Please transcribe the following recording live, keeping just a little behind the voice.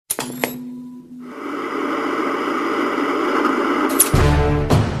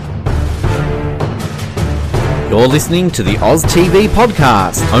You're listening to the Oz TV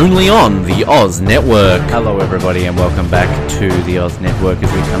podcast, only on the Oz Network. Hello everybody and welcome back to the Oz Network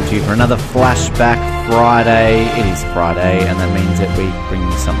as we come to you for another Flashback Friday. It is Friday and that means that we bring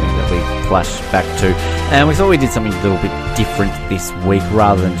you something that we flash back to. And we thought we did something a little bit different this week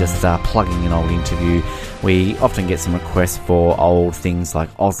rather than just plugging an old interview. We often get some requests for old things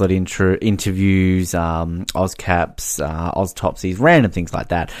like Ozlet interviews, Ozcaps, Oztopsies, random things like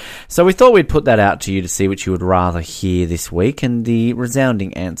that. So we thought we'd put that out to you to see what you would rather hear this week, and the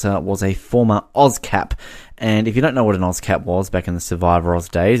resounding answer was a former Ozcap. And if you don't know what an Ozcap was back in the Survivor Oz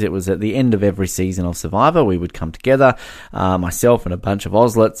days, it was at the end of every season of Survivor. We would come together, myself and a bunch of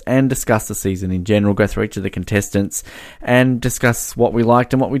Ozlets, and discuss the season in general, go through each of the contestants, and discuss what we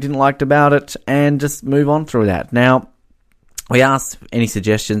liked and what we didn't like about it, and just move on through that. Now, we asked any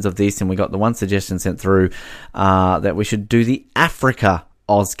suggestions of this, and we got the one suggestion sent through that we should do the Africa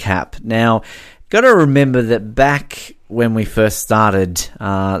Ozcap. Now, got to remember that back when we first started,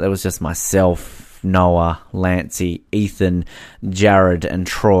 there was just myself, Noah, Lancey, Ethan, Jared and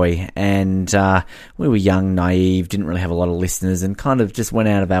Troy, and we were young, naive, didn't really have a lot of listeners, and kind of just went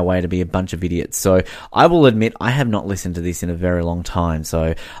out of our way to be a bunch of idiots. So I will admit I have not listened to this in a very long time,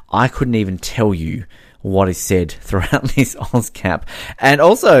 so I couldn't even tell you what is said throughout this Ozcap. And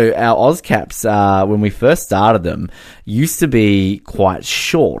also our Ozcaps, when we first started them, used to be quite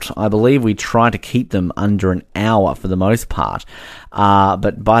short. I believe we tried to keep them under an hour for the most part.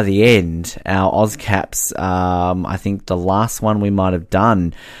 But by the end, our Ozcaps, I think the last one we might have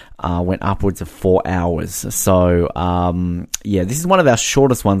done went upwards of 4 hours. So, yeah, this is one of our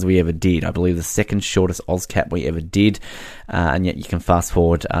shortest ones we ever did. I believe the second shortest Ozcap we ever did. And yet you can fast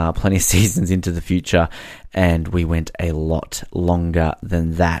forward plenty of seasons into the future, and we went a lot longer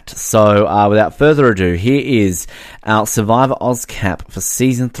than that. So, without further ado, here is our Survivor Ozcap for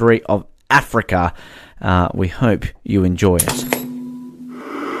Season 3 of Africa. We hope you enjoy it.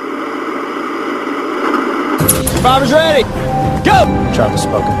 Survivor's ready! Go! Travis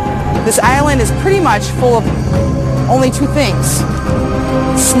spoken. This island is pretty much full of only two things: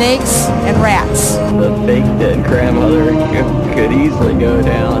 snakes and rats. The fake dead grandmother could easily go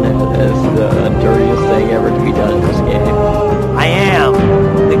down as the dirtiest thing ever to be done in this game. I am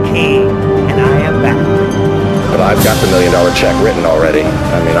the king, and I am back. But I've got the $1 million check written already.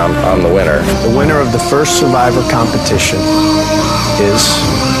 I mean, I'm the winner. The winner of the first Survivor competition is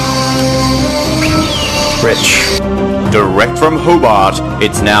Rich. Direct from Hobart,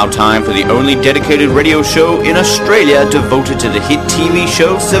 it's now time for the only dedicated radio show in Australia devoted to the hit TV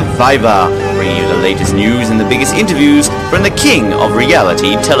show Survivor, bringing you the latest news and the biggest interviews from the king of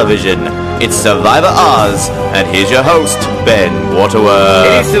reality television. It's Survivor Oz, and here's your host, Ben Waterworth.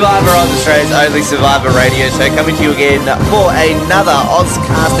 It is Survivor Oz, Australia's only Survivor radio show, coming to you again for another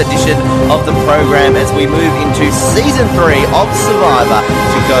Ozcast edition of the program as we move into Season 3 of Survivor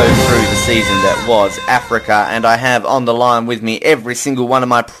to go through the season that was Africa. And I have on the line with me every single one of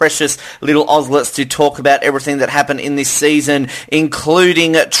my precious little Ozlets to talk about everything that happened in this season,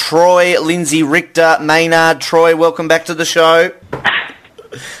 including Troy, Lindsay, Richter, Maynard. Troy, welcome back to the show.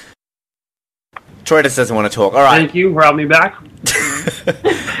 Troy just doesn't want to talk. All right. Thank you for having me back.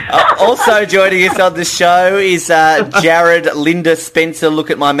 Also joining us on the show is Jared, Linda, Spencer,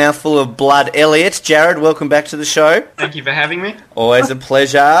 look at my mouthful of blood, Elliot. Jared, welcome back to the show. Thank you for having me. Always a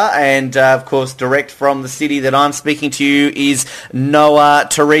pleasure. And, of course, direct from the city that I'm speaking to you is Noah,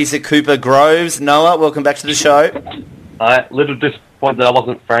 Teresa Cooper Groves. Noah, welcome back to the show. Little disappointed that I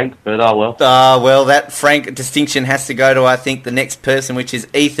wasn't Frank, but oh well. Well, that Frank distinction has to go to, I think, the next person, which is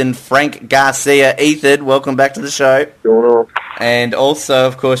Ethan Frank Garcia. Ethan, welcome back to the show. And also,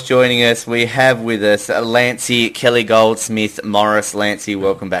 of course, joining us, we have with us Lancey Kelly Goldsmith Morris. Lancey,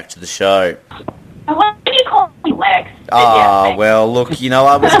 welcome back to the show. Why did you call me Lex? Oh, well, look, you know,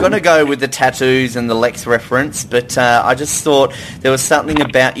 I was going to go with the tattoos and the Lex reference, but I just thought there was something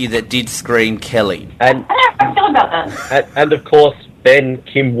about you that did scream Kelly. And I never feel about that. And of course, Ben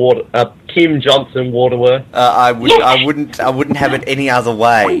Kim Johnson Waterworth. I wouldn't have it any other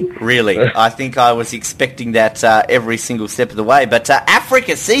way, really. I think I was expecting that every single step of the way. But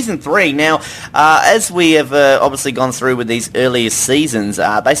Africa Season 3, now, as we have obviously gone through with these earlier seasons,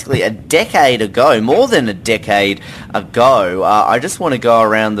 basically a decade ago, more than a decade ago, I just want to go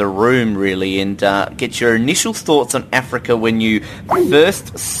around the room, really, and get your initial thoughts on Africa when you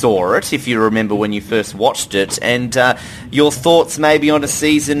first saw it, if you remember when you first watched it, and your thoughts maybe on a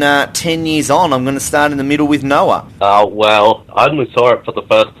season 10 years on. I'm going to start in the middle with Noah. Well, I only saw it for the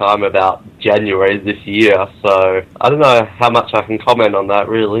first time about January this year, so I don't know how much I can comment on that,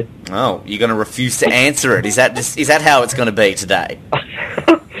 really. Oh, you're going to refuse to answer it? Is that how it's going to be today?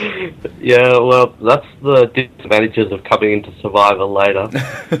 Yeah, well, that's the disadvantages of coming into Survivor later.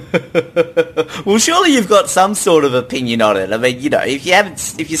 Well, surely you've got some sort of opinion on it. I mean,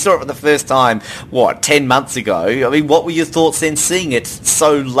 if you saw it for the first time, 10 months ago, I mean, what were your thoughts then seeing it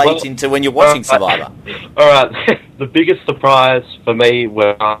so late into when you're watching Survivor? Alright, the biggest surprise for me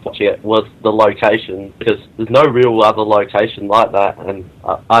when I watched it was the location, because there's no real other location like that, and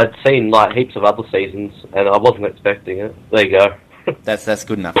I'd seen heaps of other seasons, and I wasn't expecting it. There you go. That's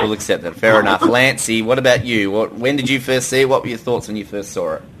good enough. We'll accept that. Fair enough. Lancey, what about you? When did you first see it? What were your thoughts when you first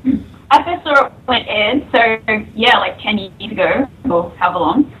saw it? I first saw it when it aired, so yeah, 10 years ago, or however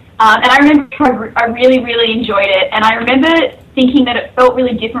long. And I remember I really, really enjoyed it, and I remember thinking that it felt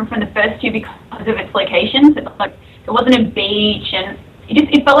really different from the first two because of its locations. It wasn't a beach, and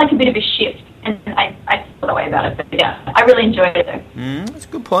it felt like a bit of a shift, and I felt that way about it. But yeah, I really enjoyed it though. That's a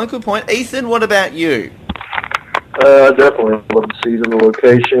good point. Ethan, what about you? Definitely love the season, the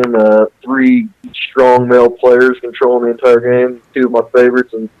location. 3 strong male players controlling the entire game. 2 of my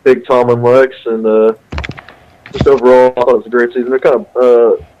favorites, and Big Tom and Lex. And just overall, I thought it was a great season. It kind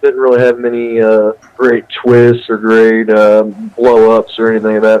of didn't really have many great twists or great blow-ups or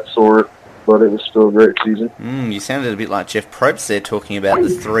anything of that sort, but it was still a great season. You sounded a bit like Jeff Probst there, talking about the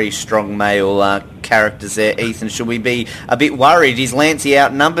 3 strong male characters there. Ethan, should we be a bit worried? Is Lancey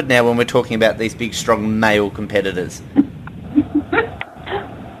outnumbered now when we're talking about these big, strong male competitors?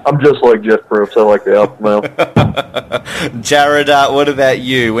 I'm just like Jeff Probst. I like the alpha male. Jared, what about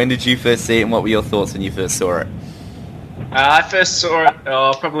you? When did you first see it, and what were your thoughts when you first saw it? I first saw it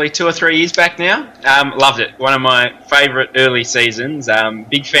probably 2 or 3 years back now. Loved it. One of my favourite early seasons.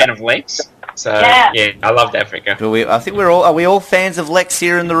 Big fan of Lex. So, yeah, I loved Africa. I think are we all fans of Lex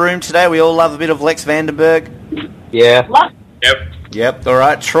here in the room today? We all love a bit of Lex Vandenberg? Yeah. Yep. All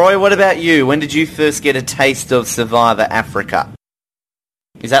right. Troy, what about you? When did you first get a taste of Survivor Africa?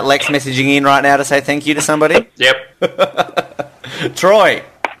 Is that Lex messaging in right now to say thank you to somebody? Yep. Troy.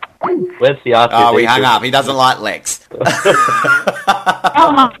 Where's the R2D2? Oh, we hung up. He doesn't like Lex.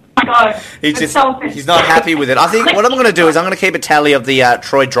 Oh my god. He's not happy with it. I think what I'm going to do is I'm going to keep a tally of the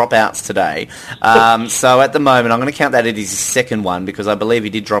Troy dropouts today. So at the moment, I'm going to count that as his second one because I believe he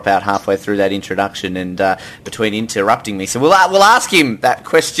did drop out halfway through that introduction and between interrupting me. So we'll ask him that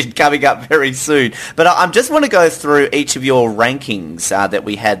question coming up very soon. But I just want to go through each of your rankings that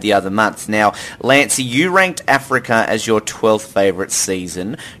we had the other month. Now, Lancey, you ranked Africa as your 12th favourite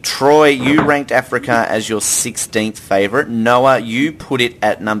season. Troy, you ranked Africa as your 16th favourite. Noah, you put it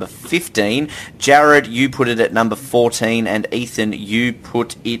at number 15. Jared, you put it at number 14. And Ethan, you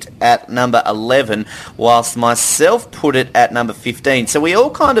put it at number 11, whilst myself put it at number 15. So we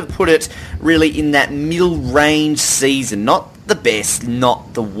all kind of put it really in that middle range season. Not the best,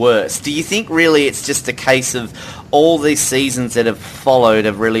 not the worst. Do you think really it's just a case of all these seasons that have followed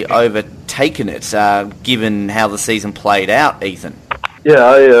have really overtaken it, given how the season played out, Ethan?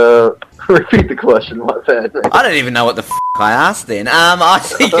 Yeah, repeat the question, my bad. I don't even know what the I asked then. I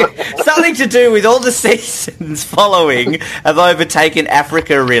think something to do with all the seasons following have overtaken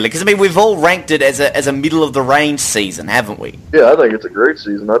Africa, really. Because, I mean, we've all ranked it as a middle-of-the-range season, haven't we? Yeah, I think it's a great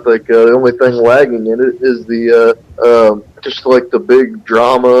season. I think the only thing lagging in it is the just like the big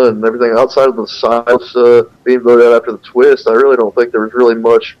drama and everything outside of the silence being voted out after the twist. I really don't think there was really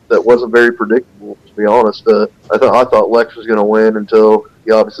much that wasn't very predictable, to be honest. I thought Lex was going to win until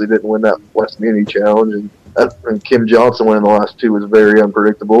he obviously didn't win that West Community Challenge, and Kim Johnson winning the last 2 was very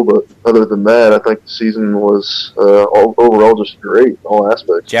unpredictable. But other than that, I think the season was overall just great in all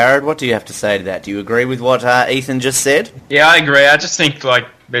aspects. Jared, what do you have to say to that? Do you agree with what Ethan just said? Yeah, I agree. I just think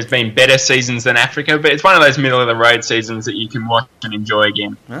there's been better seasons than Africa, but it's one of those middle-of-the-road seasons that you can watch and enjoy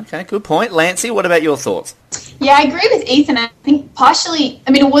again. Okay, good point. Lancey, what about your thoughts? Yeah, I agree with Ethan. I think partially,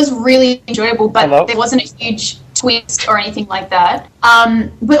 it was really enjoyable, but there wasn't a huge twist or anything like that.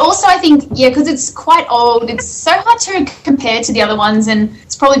 But also I think, because it's quite old, it's so hard to compare to the other ones, and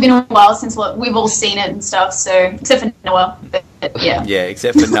it's probably been a while since we've all seen it and stuff, so, except for Noah, but yeah. Yeah,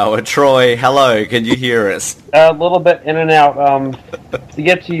 except for Noah. Troy, hello, can you hear us? A little bit in and out. To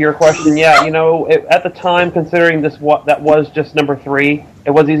get to your question, at the time, considering that was just number 3, it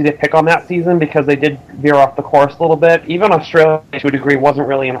was easy to pick on that season because they did veer off the course a little bit. Even Australia, to a degree, wasn't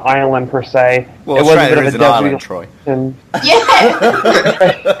really an island per se. Well, it Australia was a bit of a an island, Troy.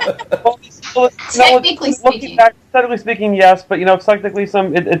 Technically speaking. Technically speaking, yes, but technically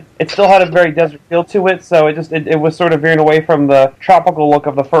it still had a very desert feel to it, so it was sort of veering away from the tropical look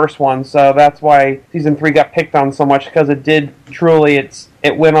of the first one. So that's why season 3 got picked on so much, because it did truly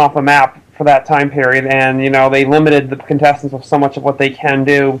it went off a map for that time period, and they limited the contestants of so much of what they can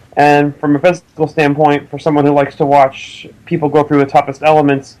do. And from a physical standpoint, for someone who likes to watch people go through the toughest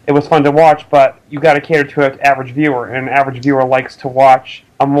elements, it was fun to watch. But you got to cater to an average viewer, and an average viewer likes to watch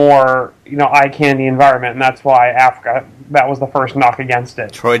a more eye candy environment, and that's why Africa. That was the first knock against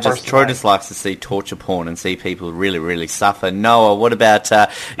it. Troy just likes to see torture porn and see people really, really suffer. Noah, what about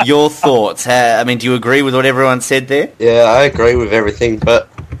your thoughts? Do you agree with what everyone said there? Yeah, I agree with everything, but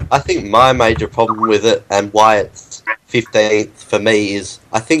I think my major problem with it and why it's 15th for me is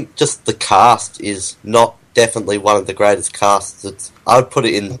I think just the cast is not definitely one of the greatest casts. I would put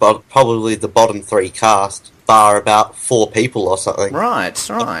it in probably the bottom 3 cast, bar about 4 people or something. Right.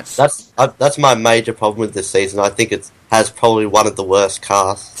 That's my major problem with this season. I think it has probably one of the worst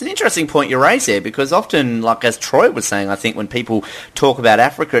casts. It's an interesting point you raise there, because often, like as Troy was saying, I think when people talk about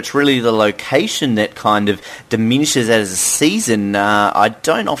Africa, it's really the location that kind of diminishes as a season. I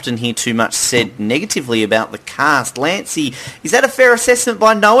don't often hear too much said negatively about the cast. Lancey, is that a fair assessment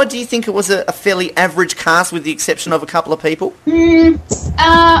by Noah? Do you think it was a fairly average cast with the exception of a couple of people?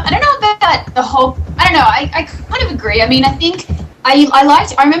 I don't know about the whole... I don't know. I kind of agree. I think... I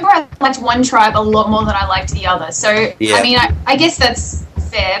remember I liked one tribe a lot more than I liked the other. So, yeah. I guess that's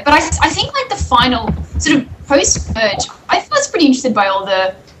fair. But I think, the final sort of post-merge, I was pretty interested by all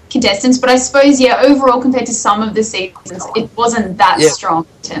the contestants. But I suppose, overall, compared to some of the seasons, it wasn't that strong.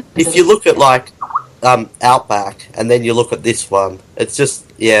 If you look at, Outback, and then you look at this one, it's just,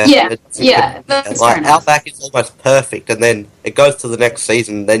 that's Outback is almost perfect. And then it goes to the next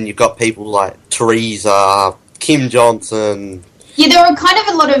season, and then you've got people like Teresa, Kim Johnson... Yeah, there were kind of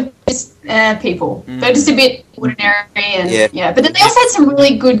a lot of just people. They're just a bit ordinary, and but then they also had some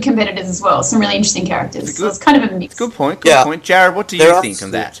really good competitors as well, some really interesting characters. So it's kind of a mix. Good point. Jared, what do you think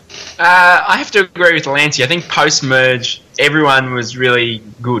of that? I have to agree with Lancey. I think post-merge, everyone was really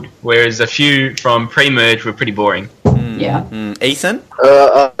good, whereas a few from pre-merge were pretty boring. Ethan?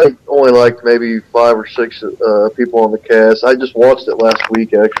 I only liked maybe 5 or 6 people on the cast. I just watched it last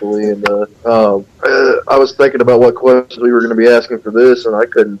week, actually, and I was thinking about what questions we were going to be asking for this, and I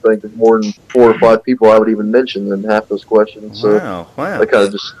couldn't think of more than 4 or 5 people I would even mention in half those questions. So wow. I kind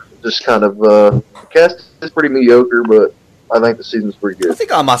of just kind of the cast is pretty mediocre, but I think the season's pretty good. I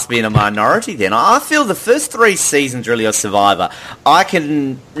think I must be in a minority then. I feel the first 3 seasons really of Survivor, I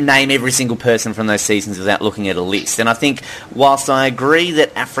can name every single person from those seasons without looking at a list. And I think whilst I agree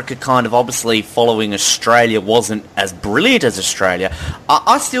that Africa kind of obviously following Australia wasn't as brilliant as Australia,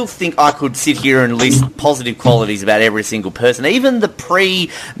 I still think I could sit here and list positive qualities about every single person. Even the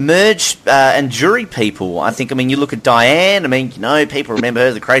pre-merge and jury people. I think, you look at Diane, people remember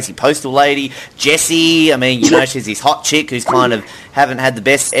her, the crazy postal lady. Jessie, she's this hot chick who's kind of haven't had the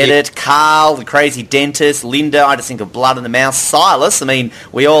best edit. Carl, the crazy dentist. Linda, I just think of Blood in the Mouth. Silas,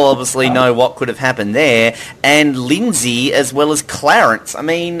 we all obviously know what could have happened there. And Lindsay, as well as Clarence. I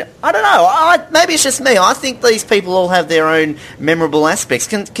don't know. Maybe it's just me. I think these people all have their own memorable aspects.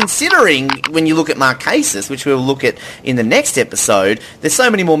 Considering when you look at Marquesas, which we'll look at in the next episode, there's so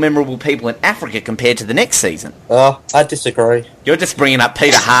many more memorable people in Africa compared to the next season. I disagree. You're just bringing up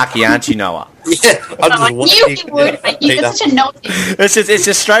Peter Harkey, aren't you, Noah? Yeah, I knew you would. You're such a naughty. It's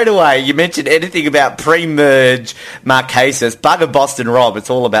just straight away. You mentioned anything about pre-merge Marquesas, bugger Boston Rob.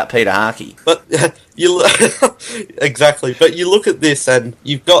 It's all about Peter Harkey. But exactly. But you look at this, and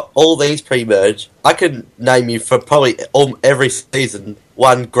you've got all these pre-merge. I can name you for probably every season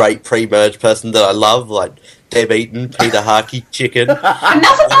one great pre-merge person that I love, like Deb Eaton, Peter Harkey, Chicken.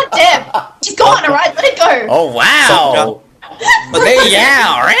 Enough about Deb. She's gone. All right, let it go. Oh wow. I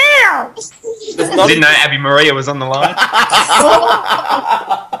didn't know Abby Maria was on the line.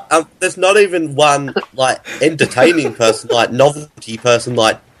 There's not even one entertaining person, novelty person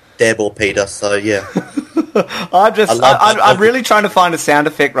like Deb or Peter. So yeah. I'm really trying to find a sound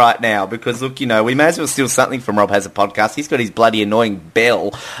effect right now because look, we may as well steal something from Rob Has a Podcast. He's got his bloody annoying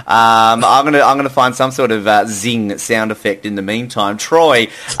bell. I'm gonna find some sort of zing sound effect in the meantime. Troy,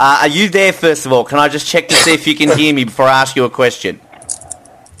 are you there? First of all, can I just check to see if you can hear me before I ask you a question?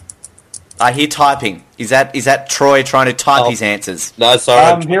 I hear typing. Is that Troy trying to type his answers? No, sorry.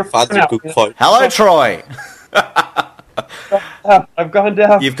 I'm here. Hello, Troy. I've gone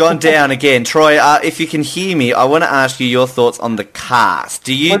down. You've gone down again. Troy, if you can hear me, I want to ask you your thoughts on the cast.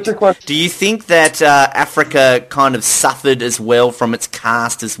 Do you think that Africa kind of suffered as well from its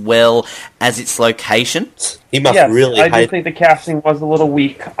cast as well as its location? He must I do think the casting was a little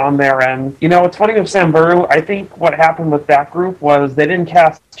weak on their end. It's funny with Samburu. I think what happened with that group was they didn't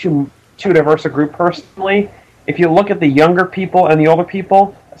cast too diverse a group personally. If you look at the younger people and the older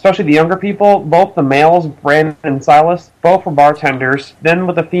people, especially the younger people, both the males, Brandon and Silas, both were bartenders. Then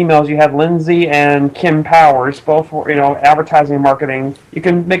with the females, you had Lindsay and Kim Powers, both were, advertising and marketing. You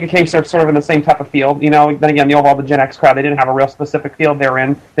can make a case they're sort of in the same type of field. Then again, the overall the Gen X crowd, they didn't have a real specific field they're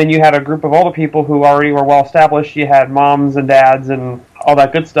in. Then you had a group of older people who already were well established. You had moms and dads and all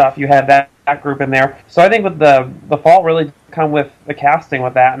that good stuff. You had that group in there. So I think with the fault really come with the casting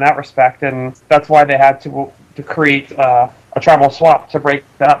with that in that respect, and that's why they had to create a tribal swap to break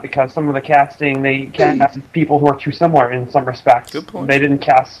that up, because some of the casting, they cast people who are too similar in some respects. Good point. They didn't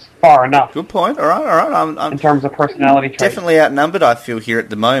cast far enough. Good point. All right. I'm in terms of personality traits. Definitely outnumbered, I feel, here at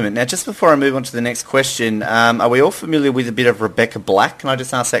the moment. Now, just before I move on to the next question, are we all familiar with a bit of Rebecca Black? Can I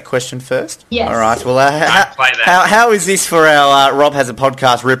just ask that question first? Yes. All right. Well, how is this for our Rob Has a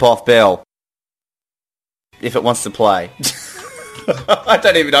Podcast rip-off bell? If it wants to play. I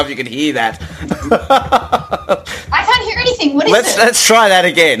don't even know if you can hear that. I can't hear anything. What is it? Let's try that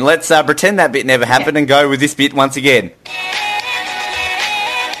again. Let's pretend that bit never happened and go with this bit once again.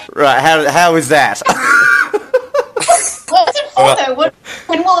 Right, how is that? What's it for, though?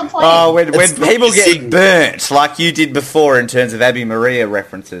 When will it play? Oh, when people get burnt, like you did before in terms of Abby Maria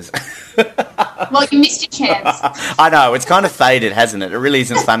references. Well, you missed your chance. I know, it's kind of faded, hasn't it? It really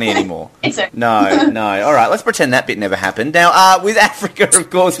isn't funny anymore. No. All right, let's pretend that bit never happened. Now, with Africa, of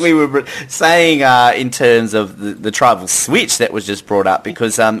course, we were saying in terms of the tribal switch that was just brought up,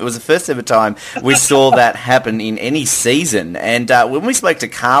 because it was the first ever time we saw that happen in any season. And when we spoke to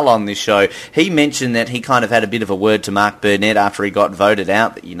Carl on this show, he mentioned that he kind of had a bit of a word to Mark Burnett after he got voted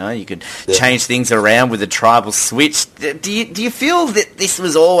out, that, you could change things around with the tribal switch. Do you feel that this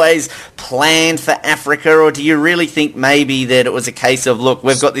was always planned for Africa, or do you really think maybe that it was a case of, look,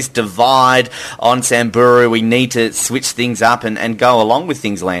 we've got this divide on Samburu, we need to switch things up and go along with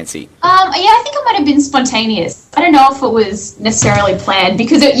things, Lancey? I think it might have been spontaneous. I don't know if it was necessarily planned,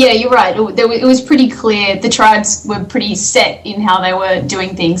 because, you're right, it was pretty clear. The tribes were pretty set in how they were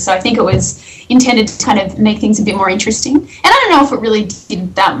doing things, so I think it was intended to kind of make things a bit more interesting. And I don't know if it really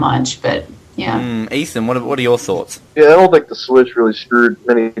did that much, but... yeah. Ethan, what are your thoughts? Yeah, I don't think the switch really screwed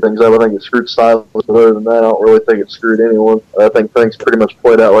many things up. I think it screwed Silas, but other than that, I don't really think it screwed anyone. I think things pretty much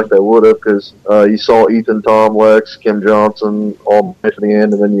played out like they would have, because you saw Ethan, Tom, Lex, Kim Johnson all make it to the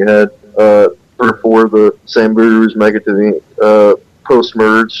end, and then you had 3 or 4 of the Samburus make it to the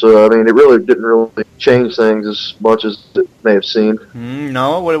post-merge. So, I mean, it really didn't really change things as much as it may have seemed.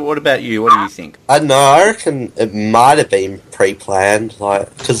 Noah, what about you? What do you think? I don't know. I reckon it might have been pre-planned,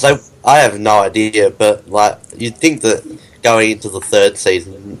 because I have no idea, but you'd think that going into the 3rd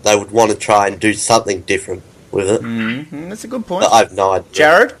season, they would want to try and do something different with it. That's a good point. But I have no idea.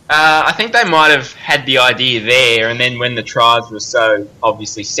 Jared? I think they might have had the idea there, and then when the tribes were so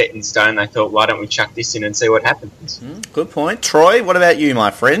obviously set in stone, they thought, why don't we chuck this in and see what happens? Good point. Troy, what about you,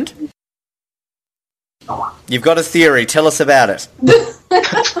 my friend? You've got a theory. Tell us about it.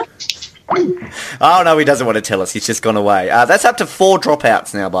 Oh, no, he doesn't want to tell us. He's just gone away. That's up to 4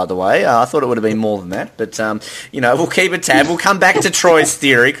 dropouts now, by the way. I thought it would have been more than that. But, we'll keep a tab. We'll come back to Troy's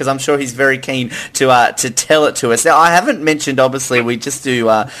theory, because I'm sure he's very keen to tell it to us. Now, I haven't mentioned, obviously, we just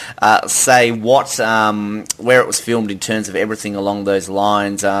do say where it was filmed in terms of everything along those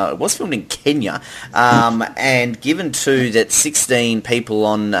lines. It was filmed in Kenya. And given, too, that 16 people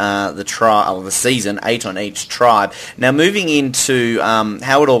on the season, 8 on each tribe. Now, moving into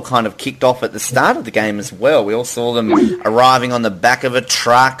how it all kind of kicked off at the start of the game as well. We all saw them arriving on the back of a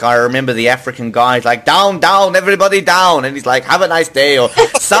truck. I remember the African guy, he's like, down, everybody down. And he's like, have a nice day, or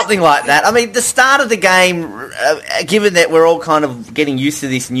something like that. I mean, the start of the game, given that we're all kind of getting used to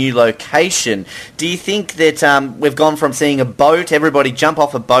this new location, do you think that we've gone from seeing a boat, everybody jump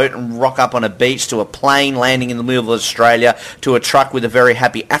off a boat and rock up on a beach, to a plane landing in the middle of Australia, to a truck with a very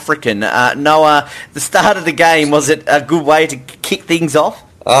happy African? Noah, the start of the game, was it a good way to kick things off?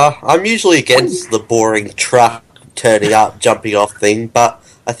 I'm usually against the boring truck turning up, jumping off thing, but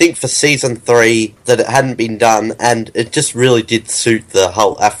I think for Season 3 that it hadn't been done, and it just really did suit the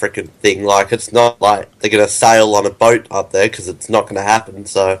whole African thing. It's not like they're going to sail on a boat up there, because it's not going to happen,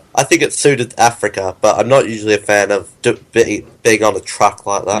 so I think it suited Africa, but I'm not usually a fan of being on a truck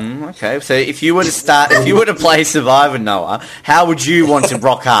like that. Okay, so if you were to play Survivor, Noah, how would you want to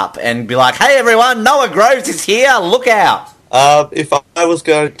rock up and be like, hey everyone, Noah Groves is here, look out? If I I was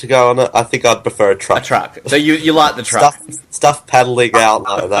going to go on it, I think I'd prefer a truck. A truck. So you like the truck? Stuff paddling out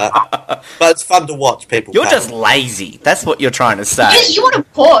like that. But it's fun to watch people You're paddle. just lazy. That's what you're trying to say. You want a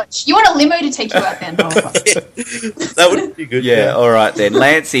Porsche. You want a limo to take you out then. That would be good. Yeah, all right then.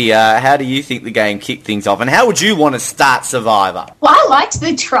 Lancey, how do you think the game kicked things off? And how would you want to start Survivor? Well, I liked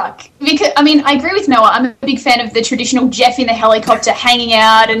the truck because, I mean, I agree with Noah. I'm a big fan of the traditional Jeff in the helicopter hanging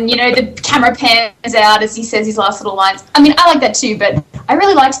out and, you know, the camera pans out as he says his last little lines. I mean, I like that too, but I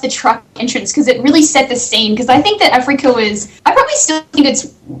really liked the truck entrance because it really set the scene because I think that Africa I probably still think it's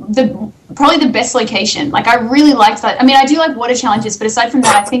probably the best location. Like, I really liked that. I mean, I do like water challenges, but aside from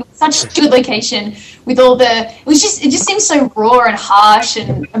that, I think it's such a good location with all it just seems so raw and harsh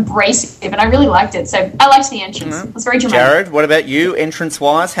and abrasive, and I really liked it. So I liked the entrance. It was very dramatic. Jared, what about you,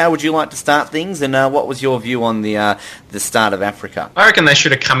 entrance-wise? How would you like to start things, and what was your view on the start of Africa? I reckon they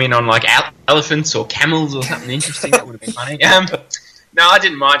should have come in on like elephants or camels or something interesting. That would have been funny. No, I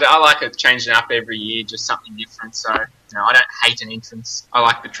didn't mind it. I like it changing up every year, just something different. So, no, I don't hate an entrance. I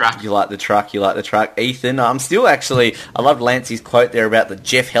like the truck. You like the truck. Ethan, I'm still I loved Lancey's quote there about the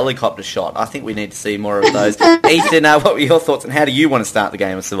Jeff helicopter shot. I think we need to see more of those. Ethan, what were your thoughts, and how do you want to start the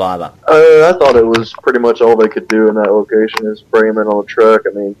game of Survivor? I thought it was pretty much all they could do in that location is bring him in on a truck. I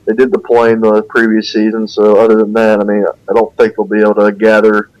mean, they did the plane the previous season, so other than that, I mean, I don't think they'll be able to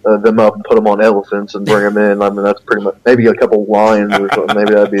gather them up and put them on elephants and bring them in. I mean, that's pretty much maybe a couple lions or something.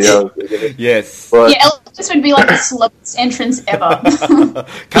 Maybe that'd be yes. But, yeah, elephants would be like the slowest entrance ever.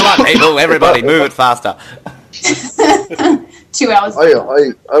 Come on, people, everybody, move it faster. 2 hours.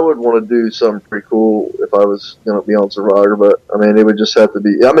 I would want to do something pretty cool if I was going to be on Survivor, but I mean, it would just have to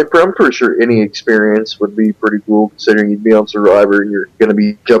be. I mean, I'm pretty sure any experience would be pretty cool, considering you'd be on Survivor and you're going to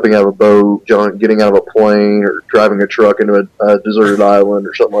be jumping out of a boat, getting out of a plane, or driving a truck into a deserted island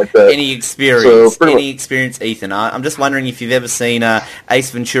or something like that. Any experience, Ethan. I'm just wondering if you've ever seen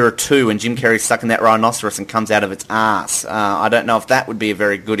Ace Ventura 2 and Jim Carrey's stuck in that rhinoceros and comes out of its ass. I don't know if that would be a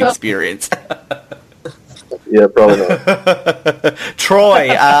very good experience. Yeah, probably not. Troy,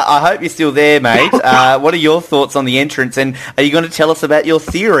 I hope you're still there, mate. What are your thoughts on the entrance, and are you going to tell us about your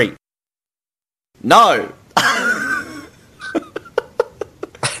theory? No.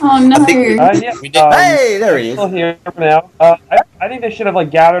 Oh no! Hey, there he is. Still here now. I think they should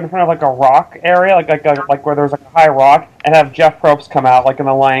have gathered in front of a rock area, like where there's a high rock, and have Jeff Probst come out like in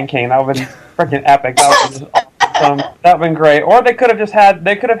The Lion King. That would have been freaking epic. That would have been awesome. That would have been great. Or they could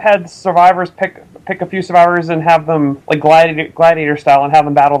have had survivors pick a few survivors and have them gladiator style and have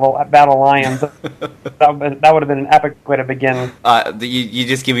them battle lions. that would have been an epic way to begin. You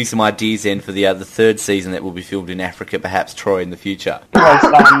just give me some ideas then for the third season that will be filmed in Africa, perhaps, Troy, in the future.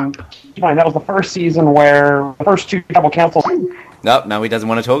 That was the first season where the first two tribal councils. No, he doesn't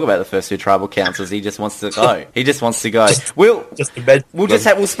want to talk about the first two tribal councils. He just wants to go. We'll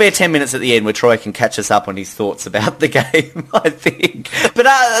spare 10 minutes at the end where Troy can catch us up on his thoughts about the game, I think. But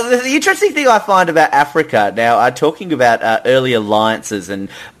the interesting thing I find about Africa now, talking about early alliances and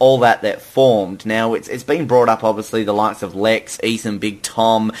all that formed. Now it's been brought up, obviously, the likes of Lex, Ethan, Big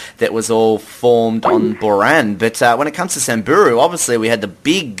Tom, that was all formed on Boran. But when it comes to Samburu, obviously we had the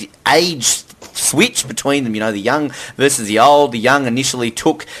big age switch between them, the young versus the old. The young initially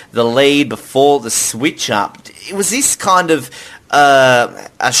took the lead before the switch up. Was this kind of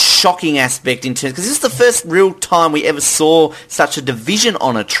a shocking aspect in terms, because this is the first real time we ever saw such a division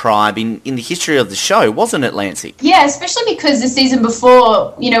on a tribe in the history of the show, wasn't it, Lancey? Yeah, especially because the season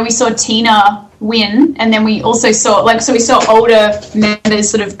before, we saw Tina win, and then we also saw we saw older members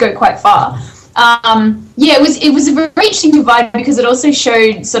sort of go quite far. It was a very interesting divide because it also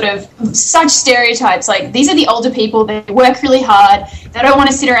showed sort of such stereotypes, like these are the older people, they work really hard, they don't want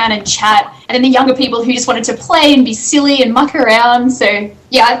to sit around and chat, and then the younger people who just wanted to play and be silly and muck around. So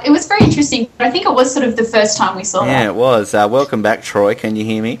yeah, it was very interesting. I think it was sort of the first time we saw that. Yeah, it was. Welcome back, Troy. Can you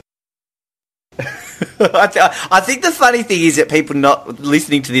hear me? I think the funny thing is that people not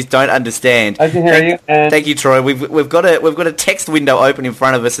listening to this don't understand. I can hear you. Thank you, Troy. We've got a text window open in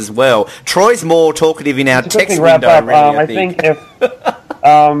front of us as well. Troy's more talkative in our text window. I think if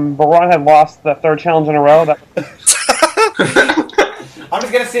Boran had lost the third challenge in a row, I'm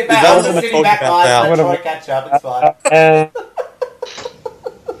just going to sit back. I'm just sitting back, guys. Let Troy catch up. It's fine.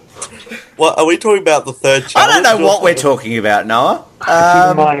 What are we talking about? The third challenge? I don't know what we're talking about, Noah. Keep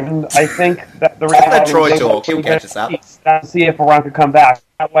in mind, I think that the reason let Troy talk. He'll catch us up. See if Boran could come back.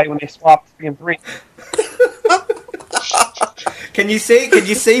 That way, when they swap 3 and 3. Can you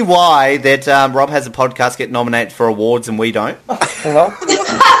see why that Rob has a podcast get nominated for awards and we don't? Hello.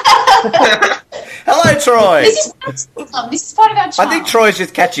 Hello, Troy. This is part of our charm. I think Troy's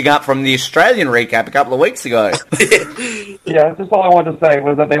just catching up from the Australian recap a couple of weeks ago. Yeah, that's all I wanted to say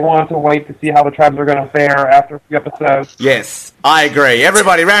was that they wanted to wait to see how the tribes are going to fare after a few episodes. Yes, I agree.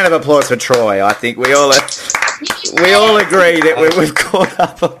 Everybody, round of applause for Troy. I think we all agree that we've caught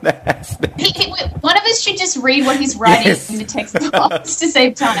up on that. One of us should just read what he's writing in the text box to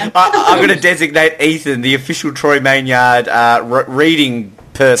save time. I'm going to designate Ethan the official Troy Maynard reading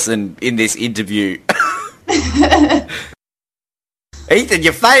person in this interview. Ethan,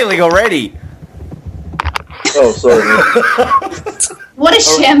 you're failing already. Oh, sorry. What a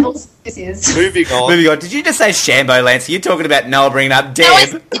shambles this is. Moving on. Did you just say Shambo, Lance? You're talking about Noah bringing up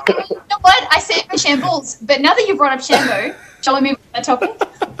Deb. No, you know what? I said shambles, but now that you brought up Shambo, shall we move on that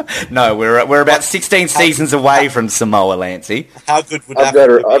topic? No, we're about 16 seasons away from Samoa, Lancey. How good would I've got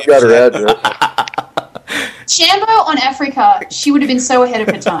her address. Shambo on Africa, she would have been so ahead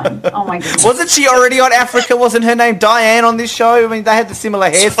of her time. Oh my goodness. Wasn't she already on Africa? Wasn't her name Diane on this show? I mean, they had the similar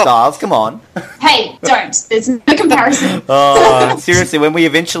hairstyles. Come on. Hey, don't. There's no comparison. Oh, seriously, when we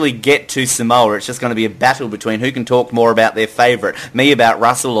eventually get to Samoa, it's just going to be a battle between who can talk more about their favourite. Me about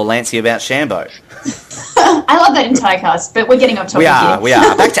Russell or Lancey about Shambo. I love that entire cast, but we're getting off topic here. We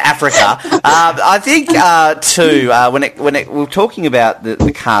are. Back to Africa. I think, too, we're talking about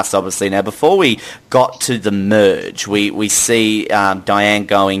the cast, obviously. Now, before we got to the merge, we see Diane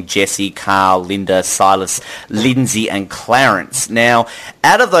going, Jesse, Carl, Linda, Silas, Lindsay, and Clarence. Now,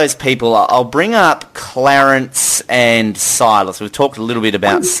 out of those people, I'll bring up Clarence and Silas. We've talked a little bit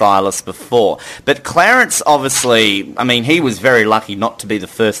about Silas before. But Clarence, obviously, I mean, he was very lucky not to be the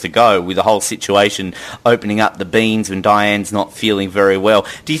first to go with the whole situation opening up the beans when Diane's not feeling very well.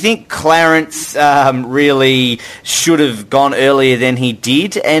 Do you think Clarence really should have gone earlier than he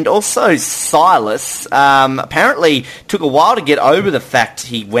did? And also Silas apparently took a while to get over the fact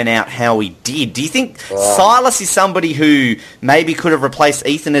he went out how he did. Do you think Silas is somebody who maybe could have replaced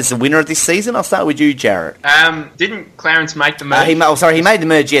Ethan as the winner of this season? I'll start with you, Jared. Didn't Clarence make the merge? He made the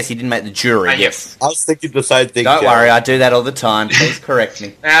merge, yes. He didn't make the jury, yes. I was thinking the same thing, Don't Jared. worry, I do that all the time. Please correct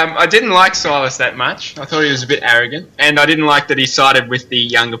me. I didn't like Silas that much. I thought he was a bit arrogant. And I didn't like that he sided with the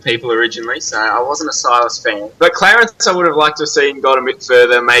younger people originally, so I wasn't a Silas fan. But Clarence, I would have liked to have seen gone a bit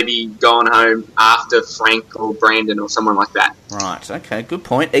further, maybe gone home after Frank or Brandon or someone like that. Right, okay, good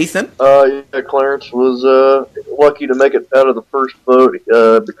point. Ethan? Yeah, Clarence was lucky to make it out of the first vote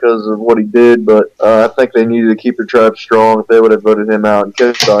because of what he did, but I think they needed to keep the tribe strong. If they would have voted him out and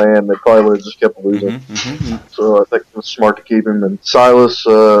kept Diane, they probably would have just kept losing. So I think it was smart to keep him. And Silas,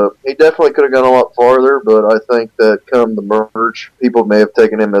 he definitely could have gone a lot farther, but I think that come the merge, people may have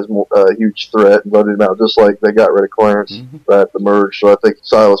taken him as a huge threat and voted him out, just like they got rid of Clarence at the merge. So I think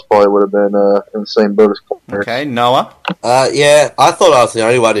Silas probably would have been in the same boat as Clarence. Okay, Noah? Yeah, I thought I was the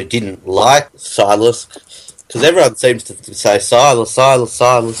only one who didn't like Silas, because everyone seems to say Silas.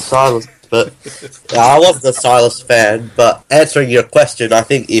 But I wasn't a Silas fan. But answering your question, I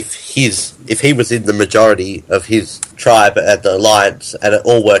think if he was in the majority of his tribe at the alliance and it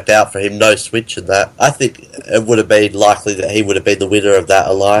all worked out for him, no switch and that, I think it would have been likely that he would have been the winner of that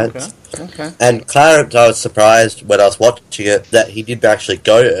alliance. Okay. And Clarence, I was surprised when I was watching it that he didn't actually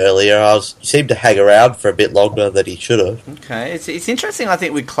go earlier. He seemed to hang around for a bit longer than he should have. Okay, it's interesting. I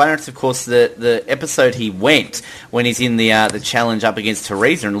think with Clarence, of course, the episode he went when he's in the challenge up against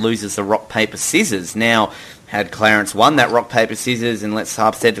Teresa and loses the rock paper scissors. Now, had Clarence won that rock, paper, scissors, and let's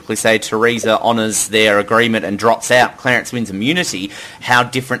hypothetically say Teresa honours their agreement and drops out, Clarence wins immunity, how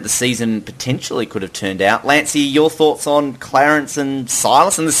different the season potentially could have turned out. Lancey, your thoughts on Clarence and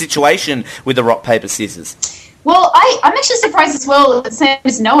Silas and the situation with the rock, paper, scissors? Well, I'm actually surprised as well, same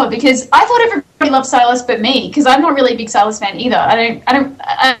as Noah, because I thought everybody loved Silas but me, because I'm not really a big Silas fan either. I don't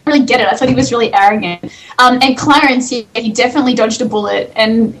really get it. I thought he was really arrogant. And Clarence, he definitely dodged a bullet,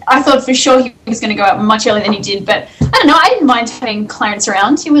 and I thought for sure he was going to go out much earlier than he did. But I don't know. I didn't mind having Clarence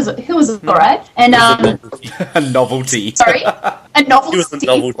around. He was all right. And a novelty. Sorry, a novelty. He was a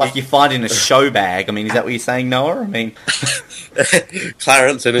novelty. Like you find in a show bag. I mean, is that what you're saying, Noah? I mean,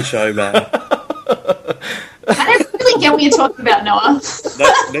 Clarence in a show bag. I don't really get what you're talking about, Noah.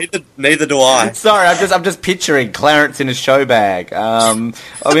 No, neither do I. Sorry, I'm just picturing Clarence in a show bag. I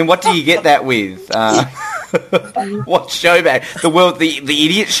mean, what do you get that with? What show bag? The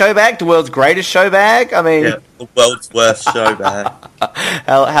idiot show bag? The world's greatest show bag? I mean, yeah, the world's worst show bag.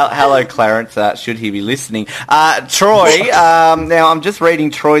 Hello, Clarence. Should he be listening? Troy. Now I'm just reading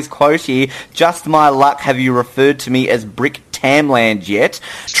Troy's quote here. Just my luck. Have you referred to me as Brick Tamland yet?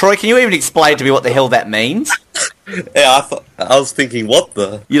 Troy, can you even explain to me what the hell that means? Yeah, I was thinking, what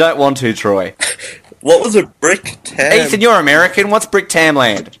the? You don't want to, Troy. What was a Brick Tam? Ethan, you're American. What's Brick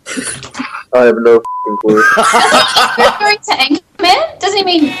Tamland? I have no f***ing clue. Referring to Anchorman? Doesn't he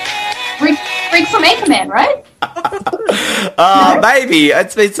mean Brick from Anchorman, right? Maybe.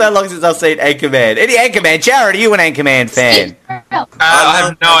 It's been so long since I've seen Anchorman. Any Anchorman? Jared, are you an Anchorman fan? I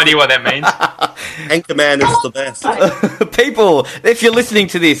have no idea what that means. Anchorman is the best. People, if you're listening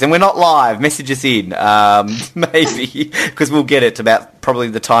to this and we're not live, message us in. Maybe, because we'll get it about probably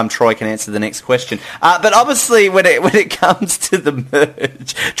the time Troy can answer the next question. But obviously, when it comes to the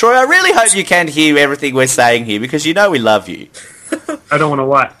merge, Troy, I really hope you can hear everything we're saying here, because you know we love you. I don't want to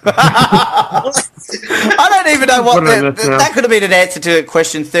what? I don't even know what that could have been an answer to a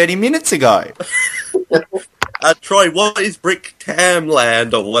question 30 minutes ago. Troy, what is Brick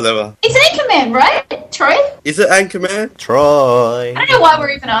Tamland or whatever? It's Anchorman, right, Troy? Is it Anchorman? Troy. I don't know why we're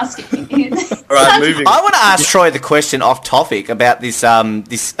even asking. Alright, moving. I want to ask Troy the question off topic about this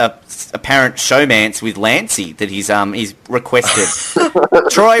apparent showmance with Lancey that he's requested.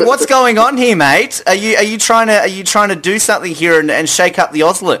 Troy, what's going on here, mate? Are you trying to do something here and shake up the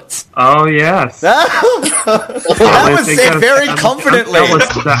Ozlets? Oh yes. That was said very confidently.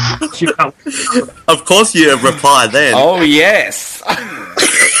 Of course you reply then. Oh yes.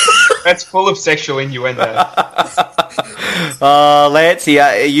 That's full of sexual innuendo. Lancey,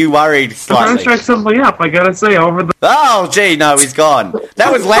 are you worried slightly? I'm trying to shake something up, I gotta say, over the... Oh, gee, no, he's gone.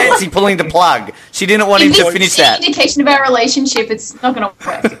 That was Lancey pulling the plug. She didn't want him to finish that. If this is any indication of our relationship, it's not going to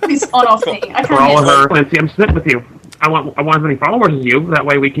work. This on-off thing. I For all of her, Lancey, I'm sitting with you. I want as many followers as you. That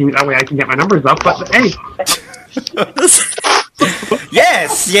way I can get my numbers up. But hey,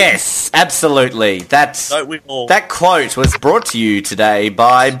 Yes, absolutely. That quote was brought to you today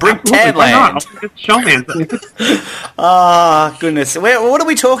by Brick Tamland. Oh, goodness. What are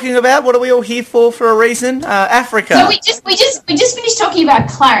we talking about? What are we all here for a reason? Africa. No, we just finished talking about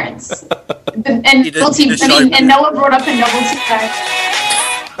Clarence. And Noah brought up a novelty bag.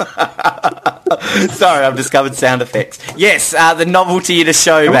 Sorry, I've discovered sound effects. Yes, the novelty in a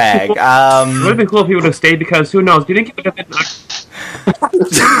show bag. It would have been cool if he would have stayed, because who knows? Do you think he would have been...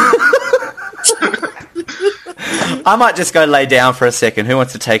 I might just go lay down for a second. Who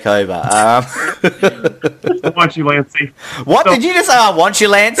wants to take over? I want you, Lancey. What? Did you just say, I want you,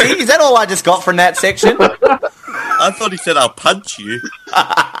 Lancey? Is that all I just got from that section? I thought he said, I'll punch you.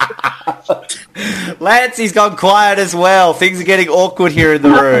 Lancey's gone quiet as well. Things are getting awkward here in the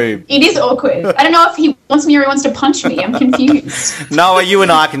room. It is awkward. I don't know if he wants me or he wants to punch me. I'm confused. Noah, you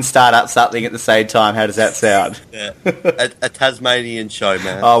and I can start up something at the same time. How does that sound? Yeah. A Tasmanian show,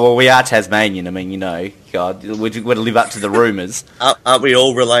 man. Oh, well, we are Tasmanian. I mean, you know, God, we've got to live up to the rumours. Aren't we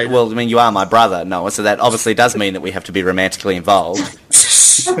all related? Well, I mean, you are my brother, Noah, so that obviously does mean that we have to be romantically involved.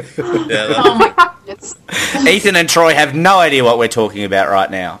 Oh my goodness. Ethan and Troy have no idea what we're talking about right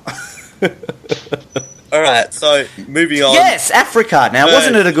now. Alright, so moving on. Yes, Africa. Now,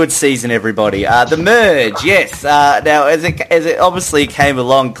 wasn't it a good season, everybody? The merge, yes. Now, as it obviously came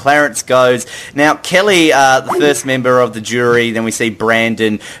along, Clarence goes. Now, Kelly, the first member of the jury, then we see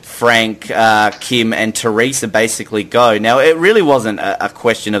Brandon, Frank, Kim, and Teresa basically go. Now, it really wasn't a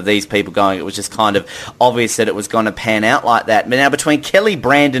question of these people going. It was just kind of obvious that it was going to pan out like that. But now, between Kelly,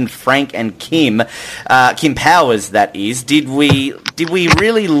 Brandon, Frank, and Kim, Kim Powers, that is, did we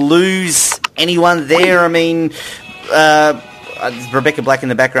really lose anyone there? I mean, Rebecca Black in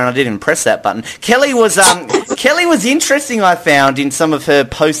the background. I didn't even press that button. Kelly was interesting. I found in some of her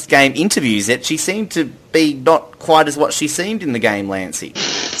post-game interviews that she seemed to be not quite as what she seemed in the game, Lancey.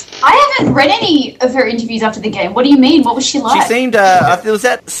 I haven't read any of her interviews after the game. What do you mean? What was she like? She seemed. There was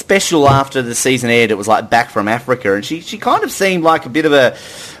that special after the season aired. It was like Back from Africa, and she kind of seemed like a bit of a.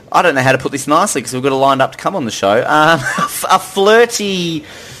 I don't know how to put this nicely because we've got her lined up to come on the show. A flirty.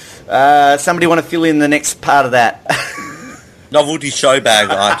 Somebody want to fill in the next part of that? Novelty show bag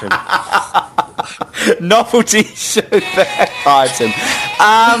item. Novelty show bag item.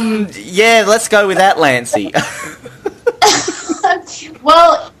 Yeah, let's go with that, Lancey.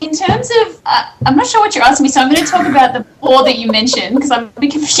 Well, in terms of... I'm not sure what you're asking me, so I'm going to talk about the four that you mentioned, because I'm a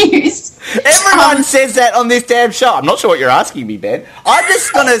bit confused. Everyone says that on this damn show. I'm not sure what you're asking me, Ben. I'm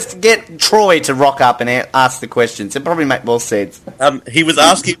just going to get Troy to rock up and ask the questions. It'll probably make more sense. He was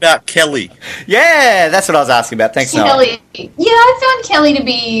asking about Kelly. Yeah, that's what I was asking about. Thanks, Noah. Kelly. Yeah, I found Kelly to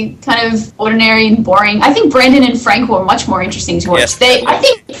be kind of ordinary and boring. I think Brandon and Frank were much more interesting to watch. Yes. I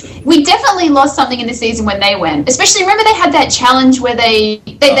think we definitely lost something in the season when they went. Especially, remember they had that challenge where they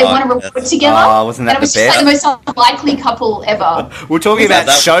won a reward together together. Oh, wasn't that and it was the just best? like the most unlikely couple ever. We were talking about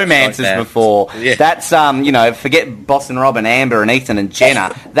that was showmancers so bad. before. Yeah. That's forget Boston Rob and Amber and Ethan and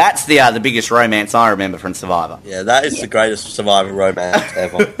Jenna. That's the biggest romance I remember from Survivor. Yeah, that is the greatest Survivor romance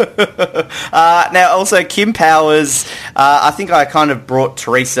ever. Now, also Kim Powers. I think I kind of brought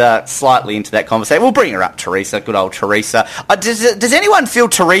Teresa slightly into that conversation. We'll bring her up, Teresa. Good old Teresa. Does anyone feel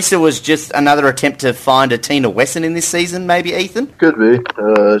Teresa was just another attempt to find a Tina Wesson in this season? Maybe Ethan. Could be.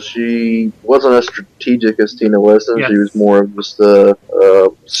 She wasn't as strategic as Tina Wesson. Yeah. She was more of just a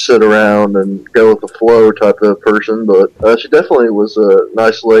sit around and go with the flow type of person. But she definitely was a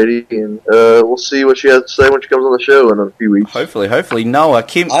nice lady, and we'll see what she has to say when she comes on the show in a few weeks. Hopefully. Noah,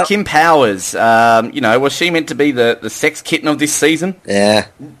 Kim Powers. Was she meant to be the sex kitten of this season? Yeah,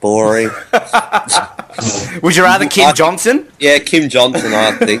 boring. Would you rather Kim Johnson? Yeah, Kim Johnson,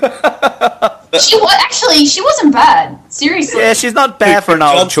 I think. She wasn't bad. Seriously. Yeah, she's not bad for an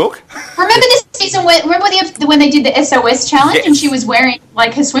old chook. Remember this season when they did the SOS challenge and she was wearing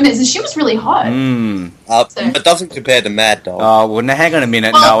like her swimmers and she was really hot. It doesn't compare to Mad Dog. Oh well, now hang on a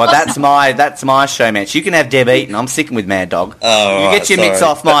minute, Well, Noah. That's my showmatch. You can have Deb Eaton. I'm sticking with Mad Dog. Oh, you get your mitts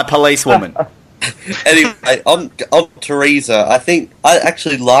off my policewoman. Anyway, on Teresa, I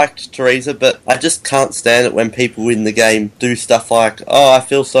actually liked Teresa, but I just can't stand it when people in the game do stuff like, oh, I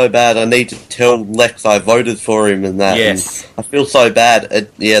feel so bad, I need to tell Lex I voted for him and that. Yes. And I feel so bad.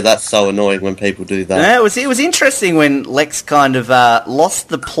 That's so annoying when people do that. No, it was interesting when Lex kind of lost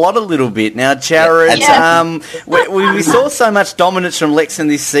the plot a little bit. Now, Jared, we saw so much dominance from Lex in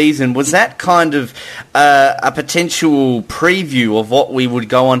this season. Was that kind of a potential preview of what we would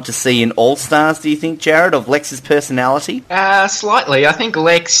go on to see in All-Stars, do you think, Jared, of Lex's personality? Slightly. I think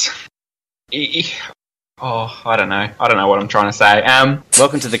Lex... I don't know. I don't know what I'm trying to say.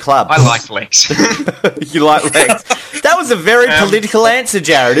 Welcome to the club. I liked Lex. You like Lex? That was a very political answer,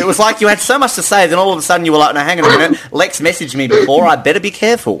 Jared. It was like you had so much to say, then all of a sudden you were like, no, hang on a minute. Lex messaged me before. I better be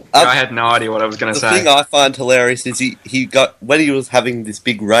careful. I had no idea what I was going to say. The thing I find hilarious is he got, when he was having this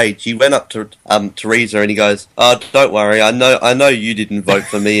big rage, he went up to Teresa and he goes, oh, don't worry, I know you didn't vote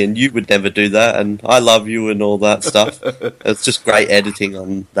for me and you would never do that and I love you and all that stuff. It's just great editing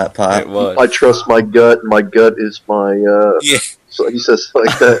on that part. It was. I trust my gut. My gut is my... So he says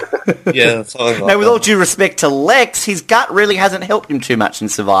like that. Yeah, something like now, with that. all due respect to Lex, his gut really hasn't helped him too much in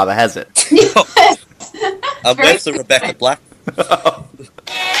Survivor, has it? Where's the Rebecca Black?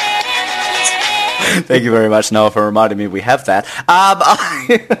 Thank you very much, Noah, for reminding me we have that.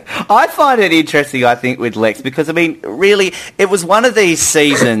 I find it interesting, I think, with Lex, because, I mean, really, it was one of these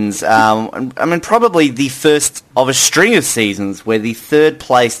seasons, probably the first of a string of seasons where the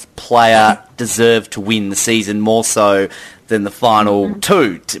third-placed player deserved to win the season more so than the final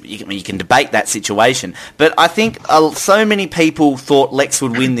two. You can debate that situation. But I think so many people thought Lex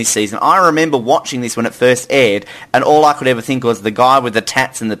would win this season. I remember watching this when it first aired, and all I could ever think was the guy with the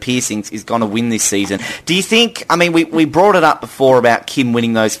tats and the piercings is going to win this season. Do you think, we brought it up before about Kim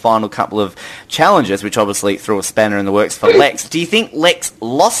winning those final couple of challenges, which obviously threw a spanner in the works for Lex. Do you think Lex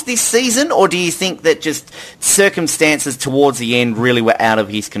lost this season, or do you think that just circumstances towards the end really were out of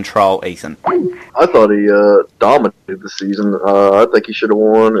his control, Ethan? I thought he dominated the season. I think he should have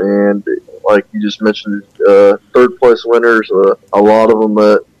won, and like you just mentioned, third place winners, a lot of them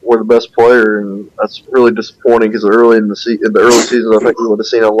that were the best player, and that's really disappointing because early in the early seasons, I think we would have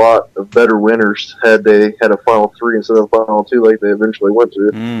seen a lot of better winners had they had a final three instead of a final two like they eventually went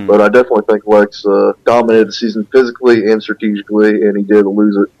to. But I definitely think Lex dominated the season physically and strategically, and he did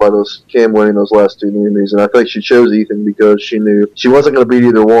lose it by Cam winning those last two immunities. And I think she chose Ethan because she knew she wasn't going to beat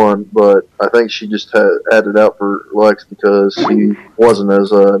either one, but I think she just had it out for Lex because he wasn't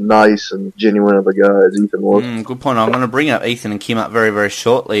as nice and genuine of a guy as Ethan was. Good point. I'm going to bring up Ethan and Kim up very, very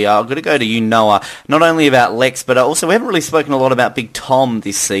shortly. I'm going to go to you, Noah, not only about Lex, but also we haven't really spoken a lot about Big Tom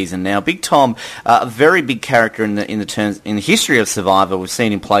this season. Now, Big Tom, a very big character in the history of Survivor. We've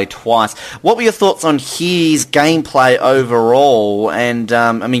seen him play twice. What were your thoughts on his gameplay overall? And,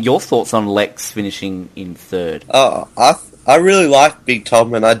 your thoughts on Lex finishing in third? I really like Big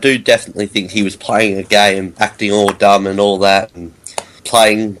Tom, and I do definitely think he was playing a game, acting all dumb and all that, and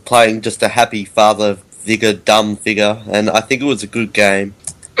playing just a happy father figure, dumb figure, and I think it was a good game.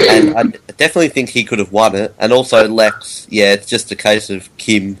 And I definitely think he could have won it. And also Lex, it's just a case of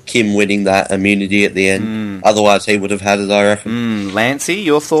Kim winning that immunity at the end. Otherwise he would have had it, I reckon. Lancey,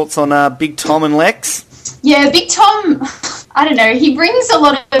 your thoughts on Big Tom and Lex? Yeah, Big Tom, I don't know, he brings a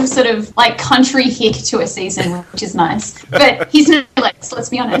lot of sort of like country hick to a season, which is nice. But he's not Lex, let's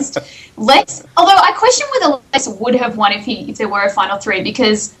be honest. Lex, although I question whether Lex would have won if there were a final three,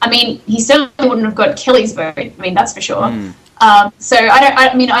 because, he certainly wouldn't have got Kelly's vote, that's for sure. So I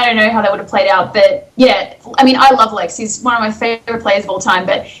don't know how that would have played out, but yeah, I mean, I love Lex. He's one of my favorite players of all time,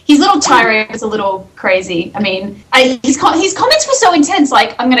 but his little tirade was a little crazy. I mean, his comments were so intense,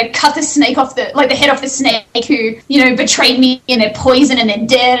 like, I'm going to cut the snake off the head off the snake who, betrayed me, and they're poison and they're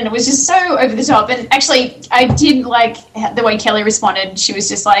dead, and it was just so over the top. And actually, I did like the way Kelly responded. She was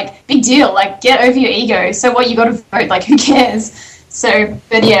just like, big deal, like, get over your ego. So what, you got to vote, like, who cares? So,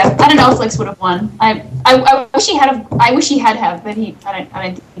 but yeah, I don't know if Lex would have won. I wish he had. I wish he had, but I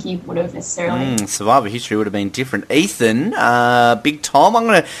don't think he would have necessarily. Survivor history would have been different. Ethan, Big Tom. I'm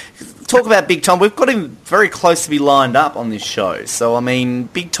going to talk about Big Tom. We've got him very close to be lined up on this show. So, I mean,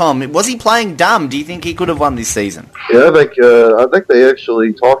 Big Tom, was he playing dumb? Do you think he could have won this season? Yeah, I think they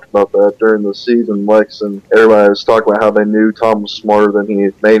actually talked about that during the season. Lex and everybody was talking about how they knew Tom was smarter than he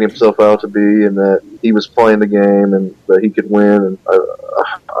made himself out to be, and that he was playing the game and that he could win. And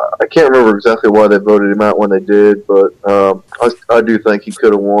I can't remember exactly why they voted him out when they did, but I do think he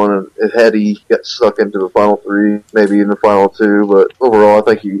could have won, and had he got stuck into the final three, maybe in the final two. But overall,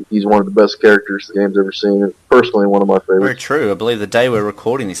 I think he's one of the best characters the game's ever seen, and personally one of my favorites. Very true. I believe the day we're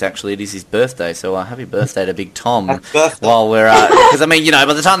recording this, actually, it is his birthday, so happy birthday to Big Tom. While we're, because I mean, by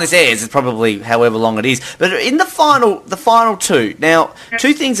the time this airs, it's probably however long it is. But in the final two, now,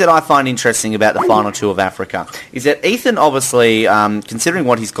 two things that I find interesting about the final two of Africa is that Ethan, obviously, considering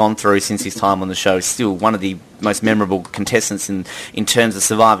what he's gone through since his time on the show, is still one of the most memorable contestants in terms of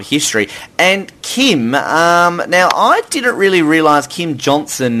Survivor history. And Kim, now I didn't really realise Kim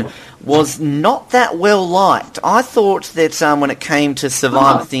Johnson was not that well liked. I thought that when it came to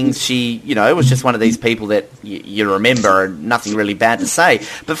Survivor things, she, was just one of these people that you remember and nothing really bad to say.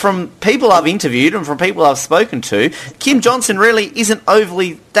 But from people I've interviewed and from people I've spoken to, Kim Johnson really isn't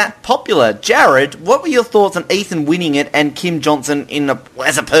overly that popular. Jared, what were your thoughts on Ethan winning it and Kim Johnson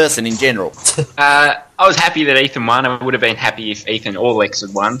as a person in general? I was happy that Ethan won. I would have been happy if Ethan or Lex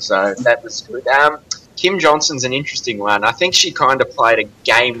had won, so that was good. Kim Johnson's an interesting one. I think she kind of played a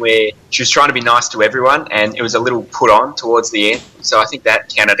game where she was trying to be nice to everyone, and it was a little put on towards the end. So I think that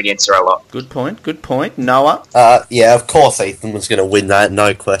counted against her a lot. Good point. Noah? Yeah, of course Ethan was going to win that,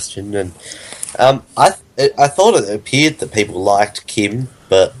 no question. And I thought it appeared that people liked Kim,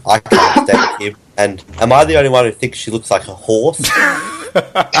 but I can't stand Kim. And am I the only one who thinks she looks like a horse?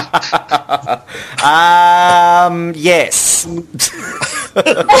 Yes.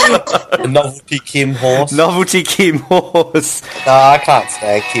 Novelty Kim horse. Novelty Kim horse. No, I can't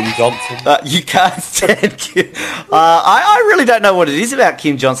stand Kim Johnson. You can't stand Kim. I really don't know what it is about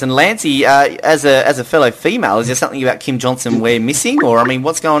Kim Johnson. Lancey, as a fellow female, is there something about Kim Johnson we're missing, or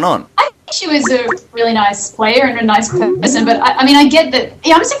what's going on? She was a really nice player and a nice person, but I get that.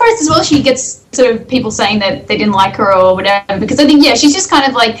 Yeah, I'm surprised as well she gets sort of people saying that they didn't like her or whatever, because I think, she's just kind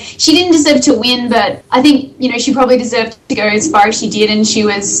of like, she didn't deserve to win, but I think, she probably deserved to go as far as she did, and she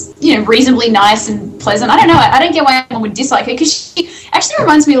was, reasonably nice and pleasant. I don't know, I don't get why anyone would dislike her, because she actually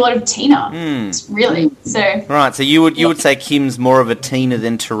reminds me a lot of Tina, really, so. Right, so you would say Kim's more of a Tina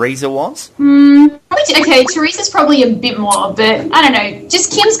than Teresa was? Okay, Teresa's probably a bit more, but I don't know,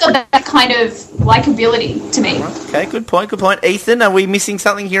 just Kim's got that kind of likability to me. Okay, good point. Ethan, are we missing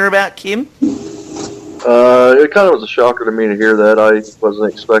something here about Kim? It kind of was a shocker to me to hear that. I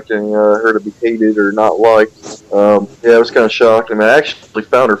wasn't expecting her to be hated or not liked. I was kind of shocked. I actually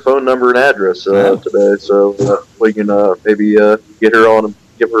found her phone number and address today, so we can maybe get her on and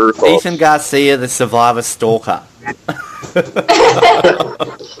give her a call. Ethan Garcia, the Survivor stalker.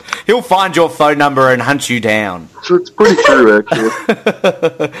 He'll find your phone number and hunt you down. So it's pretty true, actually.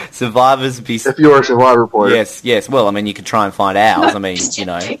 Survivors be... If you are a Survivor player. Yes. Well, you can try and find ours.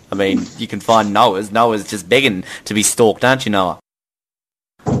 You can find Noah's. Noah's just begging to be stalked, aren't you, Noah?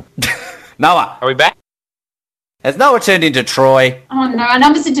 Noah! Are we back? Has Noah turned into Troy? Oh, no, our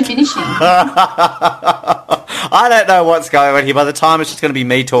numbers are diminishing. I don't know what's going on here. By the time, it's just going to be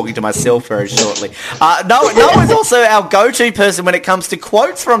me talking to myself very shortly. Noah's also our go-to person when it comes to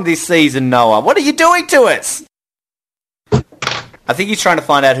quotes from this season, Noah. What are you doing to us? I think he's trying to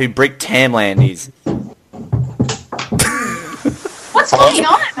find out who Brick Tamland is. What's going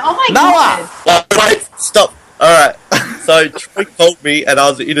on? Oh, my Noah! Wait, stop. All right. So Troy called me, and I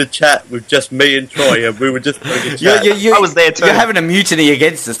was in a chat with just me and Troy, and we were just having a chat. I was there too. You're having a mutiny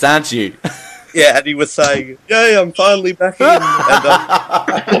against us, aren't you? Yeah, and he was saying, "Yay, I'm finally back in." And,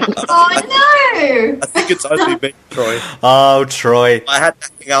 oh I think it's only me, Troy. Oh, Troy. I had to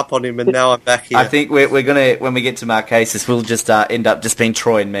hang up on him, and now I'm back here. I think we're gonna, when we get to Marquesas, we'll just end up just being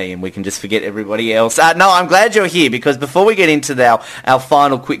Troy and me, and we can just forget everybody else. No, I'm glad you're here, because before we get into our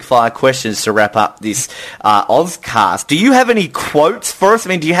final quick-fire questions to wrap up this Ozcast, do you have any quotes for us? I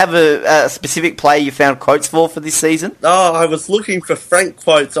mean, do you have a specific player you found quotes for this season? Oh, I was looking for Frank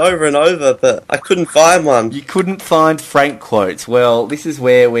quotes over and over, but I couldn't find one. You couldn't find Frank quotes. Well, this is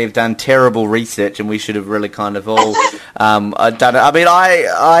where we've done terrible research, and we should have really kind of all done it. I mean,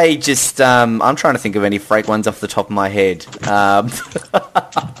 I just I'm trying to think of any Frank ones off the top of my head.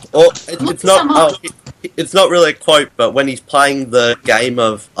 It's not really a quote, but when he's playing the game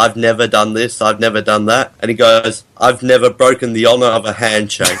of "I've never done this, I've never done that," and he goes, "I've never broken the honour of a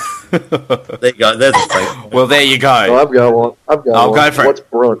handshake." There you go. There's a Frank. Well, there you go. Oh, I've got one. I'll go for it. What's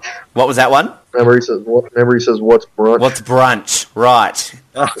brunch? What was that one? Remember he says, what's brunch? What's brunch? Right.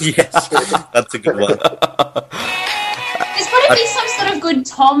 Oh, yes. That's a good one. There's got to be some sort of good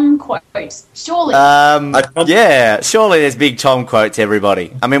Tom quote, surely. Yeah, surely there's big Tom quotes,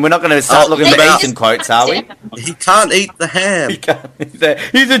 everybody. I mean, we're not going to start looking for Ethan quotes, are we? He can't eat the ham.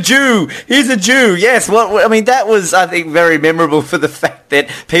 He's a Jew. He's a Jew. Yes. Well, I mean, that was, I think, very memorable for the fact that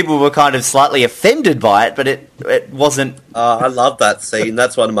people were kind of slightly offended by it, but it wasn't. I love that scene.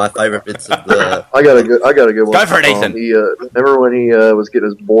 That's one of my favourite bits of the. I got a good one. Go for it, Ethan. Remember when he was getting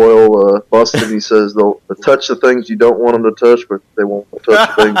his boil busted? He says they'll touch the things you don't want them to touch, but they won't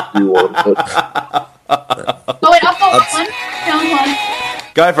touch the things you want them to touch. Oh, wait, I've got one. Found one.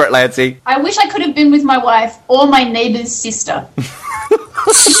 Go for it, Lancy. I wish I could have been with my wife or my neighbour's sister.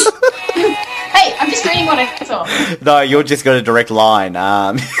 Hey, I'm just reading what I saw. No, you're just got a direct line.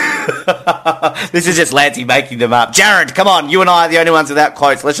 This is just Lancy making them up. Jared, come on. You and I are the only ones without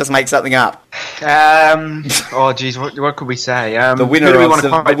quotes. Let's just make something up. Oh, geez, what could we say? The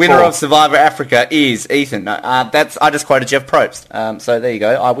winner of Survivor Africa is Ethan. I just quoted Jeff Probst. So there you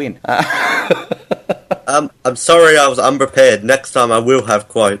go. I win. I'm sorry I was unprepared. Next time I will have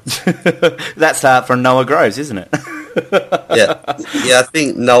quotes. That's from Noah Groves, isn't it? Yeah, I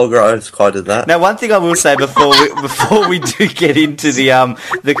think Noah Groves quoted that. Now, one thing I will say before we do get into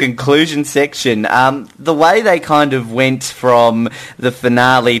the conclusion section, the way they kind of went from the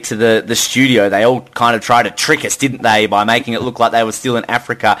finale to the studio, they all kind of tried to trick us, didn't they, by making it look like they were still in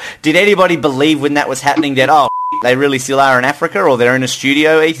Africa. Did anybody believe when that was happening that, they really still are in Africa, or they're in a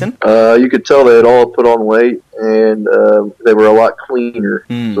studio, Ethan? You could tell they had all put on weight, and they were a lot cleaner.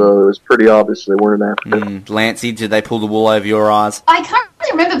 So it was pretty obvious they weren't in Africa. Lancey, did they pull the wool over your eyes? I can't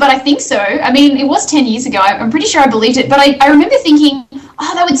really remember, but I think so. I mean, it was 10 years ago. I'm pretty sure I believed it. But I remember thinking,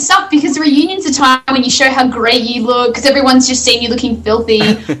 that would suck, because the reunion's a time when you show how great you look, because everyone's just seen you looking filthy.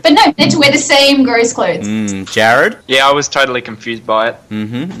 But no, they're to wear the same gross clothes. Jared? Yeah, I was totally confused by it.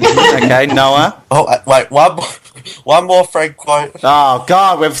 Okay, Noah? Oh, wait, one more Frank quote. Oh,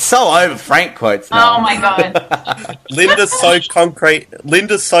 God, we're so over Frank quotes now. Oh, my God. Linda's so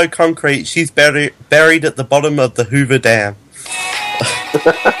concrete, she's buried at the bottom of the Hoover Dam.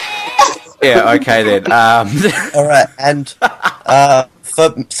 Yeah, okay then. All right, and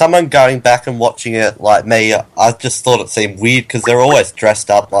for someone going back and watching it like me, I just thought it seemed weird because they're always dressed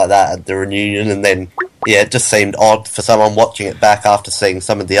up like that at the reunion, and then, yeah, it just seemed odd for someone watching it back after seeing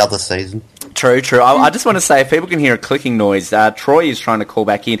some of the other season. True. I just want to say, if people can hear a clicking noise, Troy is trying to call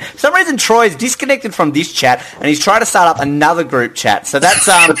back in. For some reason, Troy is disconnected from this chat, and he's trying to start up another group chat. So that's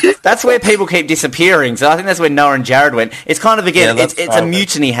that's where people keep disappearing. So I think that's where Noah and Jared went. It's kind of, again, it's a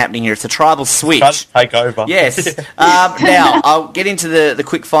mutiny happening here. It's a tribal switch. Trying to take over. Yes. Now, I'll get into the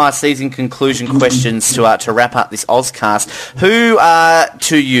quick-fire season conclusion questions to wrap up this Ozcast. Who,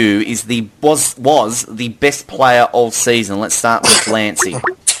 to you, was the best player all season? Let's start with Lancey.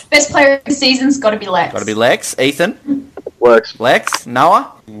 Best player of the season's got to be Lex. Got to be Lex. Ethan? Lex.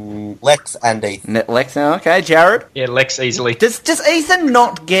 Noah? Lex and Ethan. Lex, okay. Jared? Yeah, Lex easily. Does Ethan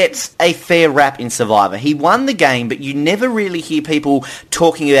not get a fair rap in Survivor? He won the game, but you never really hear people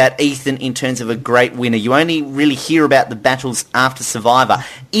talking about Ethan in terms of a great winner. You only really hear about the battles after Survivor.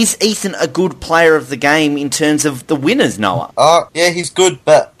 Is Ethan a good player of the game in terms of the winners, Noah? Yeah, he's good,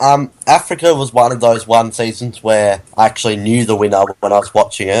 but Africa was one of those seasons where I actually knew the winner when I was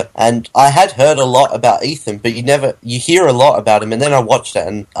watching it, and I had heard a lot about Ethan, but you hear a lot about him, and then I watched it,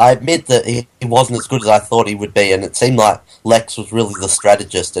 and I admit that he wasn't as good as I thought he would be, and it seemed like Lex was really the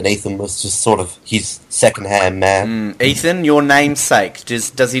strategist, and Ethan was just sort of his second-hand man. Ethan, your namesake,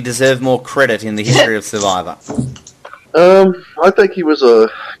 does he deserve more credit in the history of Survivor? I think he was a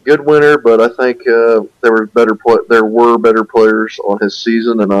good winner, but I think there were better players on his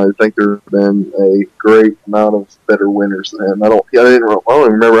season, and I think there have been a great amount of better winners than him. I don't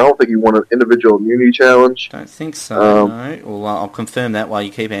remember. I don't think he won an individual immunity challenge. Don't think so. No. Well, I'll confirm that while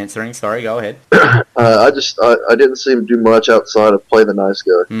you keep answering. Sorry, go ahead. I didn't see him do much outside of play the nice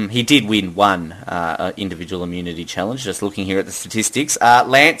guy. He did win one individual immunity challenge. Just looking here at the statistics.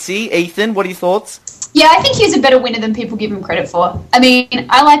 Lancey, Ethan, what are your thoughts? Yeah, I think he's a better winner than people give him credit for. I mean,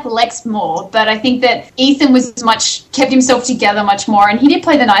 I like Lex more, but I think that Ethan kept himself together much more, and he did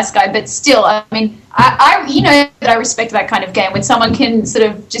play the nice guy, but still, I mean, I you know that I respect that kind of game when someone can sort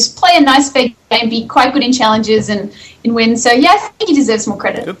of just play a nice fair game, be quite good in challenges and win. So yeah, I think he deserves more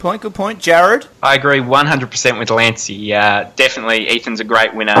credit. Good point. Jared? I agree 100% with Lancey. Definitely Ethan's a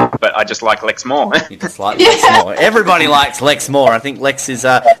great winner, but I just like Lex more. You just like Lex more. Everybody likes Lex more. I think Lex is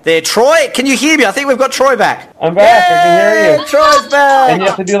there. Troy, can you hear me? I think we've got Troy back. I'm back. I can hear you. Troy's back. And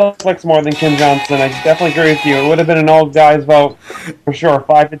yes, I do like Lex more than Kim Johnson. I definitely agree with you. It would have been an old guy's vote for sure.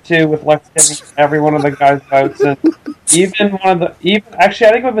 5-2 with Lex getting every one of the guys' votes, and actually,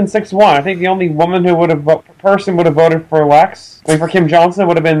 I think it would have been 6-1. I think the only woman who would have voted for Lex, for Kim Johnson,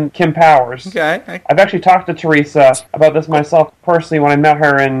 would have been Kim Powers. Okay. I've actually talked to Teresa about this myself personally when I met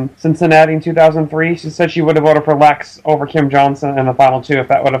her in Cincinnati in 2003. She said she would have voted for Lex over Kim Johnson in the final two if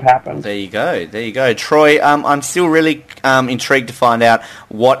that would have happened. There you go. Troy, I'm still really intrigued to find out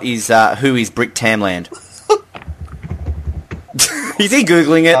who is Brick Tamland. Is he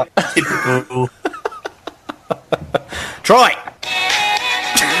Googling it? Google. Troy!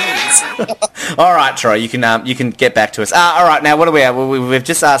 All right, Troy, you can get back to us. All right, now what do we have? We've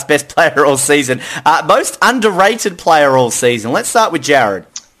just asked best player all season. Most underrated player all season. Let's start with Jared.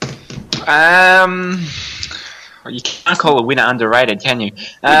 You can't call a winner underrated, can you? You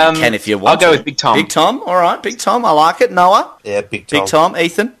can if you want. I'll go with Big Tom. Big Tom, all right. Big Tom, I like it. Noah? Yeah, Big Tom. Big Tom.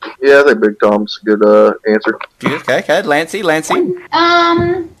 Ethan? Yeah, I think Big Tom's a good answer. Okay. Lancey?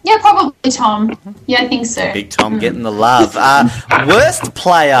 Yeah, probably Tom. Yeah, I think so. Big Tom getting the love. Worst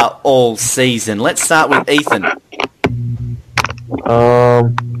player all season. Let's start with Ethan.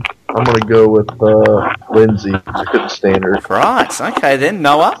 I'm going to go with Lindsay. I couldn't stand her. Right, okay then.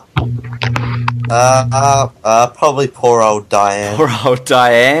 Noah? Probably poor old Diane. Poor old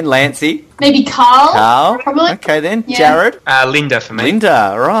Diane. Lancey? Maybe Carl? Probably. Okay then. Yeah. Jared? Linda for me.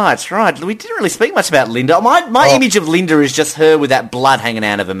 Linda, right. We didn't really speak much about Linda. My image of Linda is just her with that blood hanging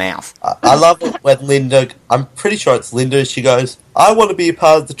out of her mouth. I love it when Linda, I'm pretty sure it's Linda, she goes, I want to be a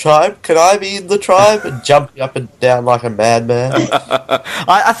part of the tribe. Can I be in the tribe? And jumping up and down like a madman.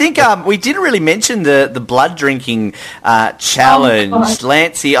 I think we didn't really mention the blood drinking challenge.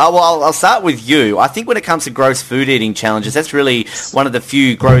 Lancey, I'll start with you. I think when it comes to gross food eating challenges, that's really one of the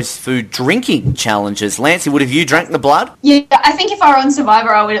few gross food drinking challenges. Lancey, would have you drank the blood? Yeah, I think if I were on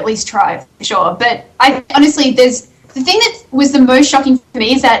Survivor, I would at least try, for sure. But honestly, the thing that was the most shocking for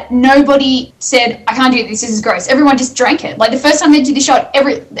me is that nobody said, I can't do this is gross. Everyone just drank it. Like, the first time they did the shot,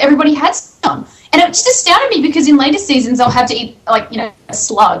 everybody had some. And it just astounded me because in later seasons, I'll have to eat, a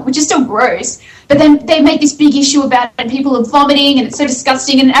slug, which is still gross. But then they make this big issue about it, and people are vomiting, and it's so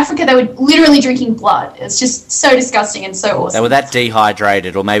disgusting. And in Africa, they were literally drinking blood. It's just so disgusing and so awesome. They were that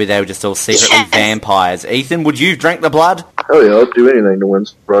dehydrated, or maybe they were just all secretly vampires. Ethan, would you drink the blood? Oh yeah, I'd do anything to win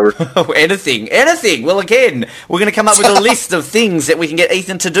Survivor. Anything. Well, again, we're going to come up with a list of things that we can get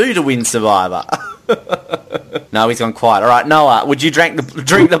Ethan to do to win Survivor. No, he's gone quiet. All right, Noah, would you drink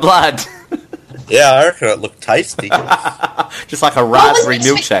the blood? Yeah, I reckon it looked tasty. Just like a raspberry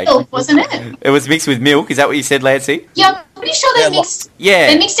milkshake. Milk, wasn't it? It was mixed with milk. Is that what you said, Lancey? Yeah, I'm pretty sure they mixed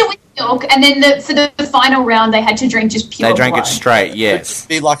it with milk, and then for the final round, they had to drink just pure They drank blood. it straight, yes. It'd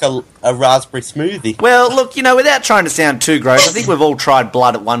be like a raspberry smoothie. Well, look, without trying to sound too gross, I think we've all tried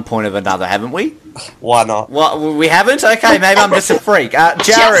blood at one point or another, haven't we? Why not? Well, we haven't? Okay, maybe I'm just a freak.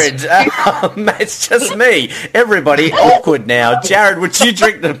 Jared, it's just me. Everybody, awkward now. Jared, would you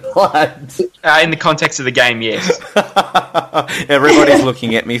drink the blood? In the context of the game, yes. Everybody's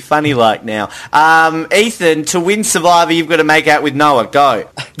looking at me funny like now. Ethan, to win Survivor, you've got to make out with Noah. Go.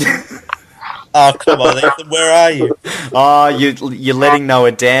 Oh, come on, Ethan, where are you? Oh, you're letting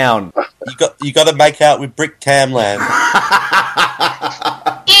Noah down. You got to make out with Brick Tamland.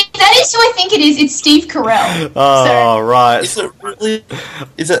 That is who I think it is. It's Steve Carell. Oh, right. Is it really?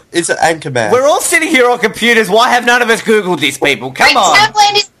 Is it Anchorman? We're all sitting here on computers. Why have none of us Googled this, people? Come on.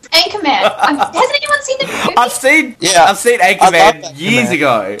 Tamland is Anchorman. Hasn't anyone seen the movie? I've seen Anchorman years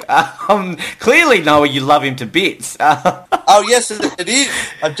ago. Clearly, Noah, you love him to bits. Oh, yes, it is.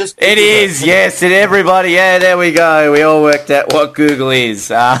 It is, yes, and everybody, yeah, there we go. We all worked out what Google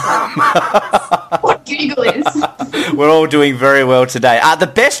is. Google is. We're all doing very well today. The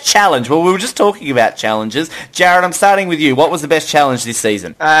best challenge. Well, we were just talking about challenges. Jared, I'm starting with you. What was the best challenge this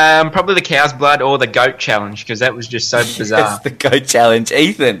season? Probably the cow's blood or the goat challenge, because that was just so bizarre. It's the goat challenge.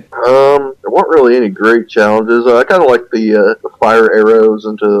 Ethan? There weren't really any great challenges. I kind of like the fire arrows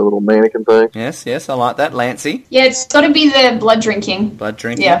into the little mannequin thing. Yes, I like that. Lancey? Yeah, it's got to be the blood drinking. Blood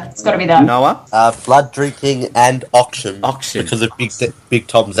drinking? Yeah, it's got to be that. Noah? Blood drinking and auction. Auction. Because of Big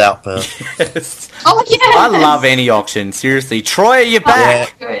Tom's outburst. Yes. Oh, yeah. I love any auction. Seriously. Troy, are you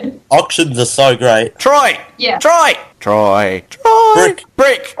back? Good. Auctions are so great. Troy! Yeah. Troy!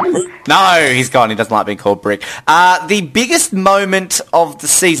 Brick. No, he's gone. He doesn't like being called Brick. The biggest moment of the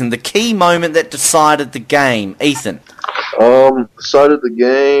season, the key moment that decided the game. Ethan? Decided the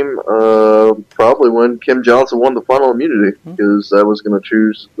game probably when Kim Johnson won the final immunity, because I was going to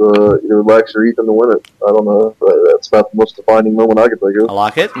choose either Lex or Ethan to win it. I don't know. That's about the most defining moment I could think of. I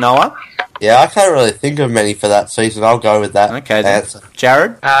like it. Noah? Yeah, I can't really think of many for that season. I'll go with that answer.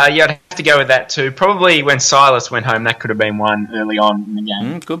 Jared? Yeah, I'd have to go with that too. Probably when Silas went home, that could have been one early on in the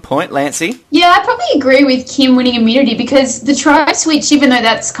game. Good point. Lancey? Yeah, I probably agree with Kim winning immunity, because the try switch, even though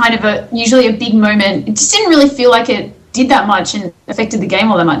that's kind of usually a big moment, it just didn't really feel like it did that much and affected the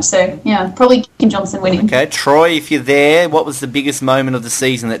game all that much. So, yeah, probably Kim Johnson winning. Okay, Troy, if you're there, what was the biggest moment of the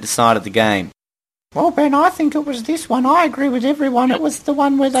season that decided the game? Well, Ben, I think it was this one. I agree with everyone. It was the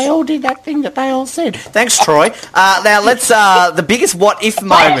one where they all did that thing that they all said. Thanks, Troy. Now, let's, the biggest what-if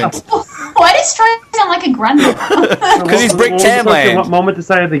moment. Why does Troy sound like a grandmother? Because he's Brick Tamland. What moment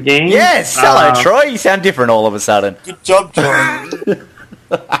decided the game? Yes, hello, Troy. You sound different all of a sudden. Good job, Troy.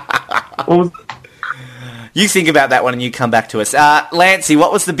 You think about that one and you come back to us. Lancey,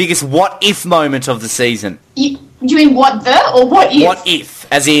 what was the biggest what-if moment of the season? You mean what the or what if? What if?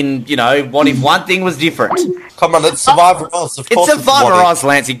 As in, what if one thing was different? Come on, it's Survivor Oz. Of course it's Survivor Oz,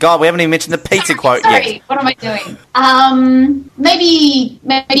 Lancey. God, we haven't even mentioned the pizza quote Sorry, yet. what am I doing?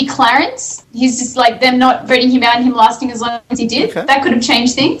 Maybe Clarence. He's just like them not voting him out and him lasting as long as he did. Okay. That could have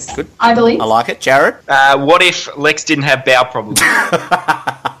changed things. Good. I believe. I like it. Jared? What if Lex didn't have bowel problems?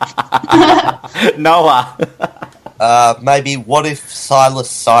 Noah? Maybe what if Silas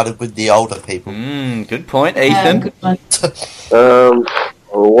sided with the older people? Good point. Ethan? Good one.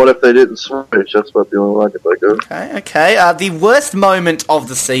 What if they didn't switch? That's about the only one I could think of. Okay. The worst moment of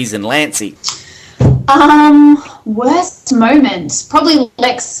the season, Lancey? Worst moment? Probably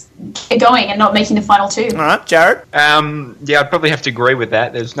Lex going and not making the final two. All right, Jared? Yeah, I'd probably have to agree with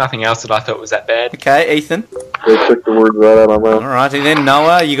that. There's nothing else that I thought was that bad. Okay, Ethan? They took the words right out of my mouth. All right, and then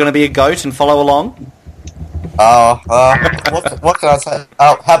Noah, are you going to be a goat and follow along? What can I say?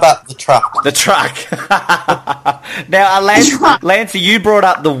 Oh, how about the truck? The truck. Now, Lancey, you brought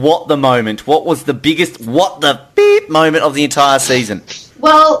up the what the moment. What was the biggest what the beep moment of the entire season?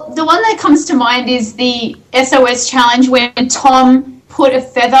 Well, the one that comes to mind is the SOS challenge when Tom put a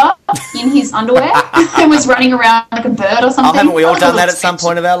feather in his underwear and was running around like a bird or something. Oh, haven't we all done that at some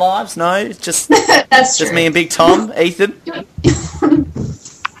point of our lives? No? It's just That's just true. me and Big Tom? Ethan?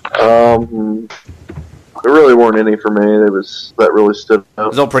 There really weren't any for me. That really stood out. It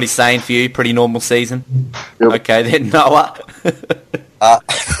was all pretty sane for you, pretty normal season. Yep. Okay, then Noah.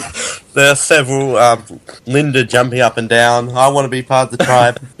 There are several. Linda jumping up and down. I want to be part of the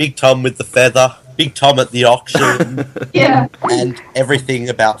tribe. Big Tom with the feather. Big Tom at the auction. Yeah. And everything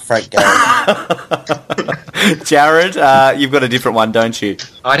about Frank Gary. Jared, you've got a different one, don't you?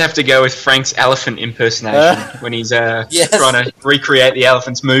 I'd have to go with Frank's elephant impersonation when he's trying to recreate the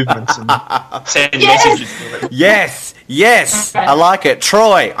elephant's movements and send messages to it. Yes, I like it.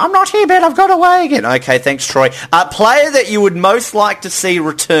 Troy, I'm not here, Ben, I've got away again. Okay, thanks, Troy. Player that you would most like to see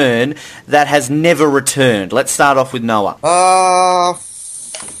return that has never returned. Let's start off with Noah.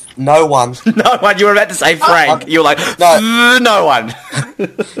 No one. No one. You were about to say Frank. You were like, no one.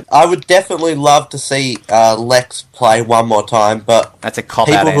 I would definitely love to see Lex play one more time, but that's a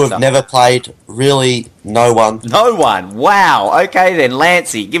cop-out people who answer. have never played, really, no one. No one. Wow. Okay, then.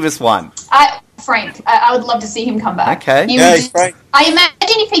 Lancey, give us one. Frank. I would love to see him come back. Okay. Frank. I imagine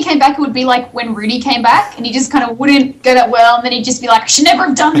if he came back, it would be like when Rudy came back, and he just kind of wouldn't go that well, and then he'd just be like, I should never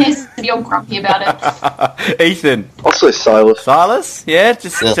have done this, and be all grumpy about it. Ethan. I'll say Silas. Silas? Yeah,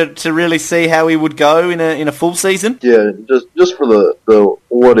 just to really see how he would go in a full season? Yeah, just for the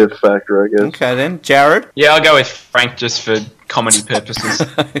what-if factor, I guess. Okay, then. Jared? Yeah, I'll go with Frank just for comedy purposes.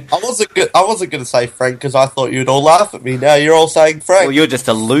 I wasn't going to say Frank because I thought you'd all laugh at me. Now you're all saying Frank. Well, you're just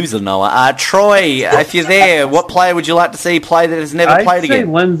a loser, Noah. Troy, if you're there, what player would you like to see play that has never played again? I'd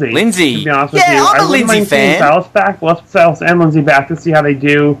say Lindsay. Lindsay. To be honest with you. I'm a Lindsay fan. Silas back. Let's put Silas and Lindsay back to see how they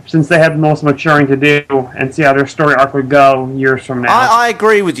do, since they have the most maturing to do, and see how their story arc would go years from now. I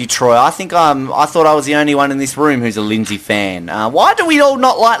agree with you, Troy. I think I thought I was the only one in this room who's a Lindsay fan. Why do we all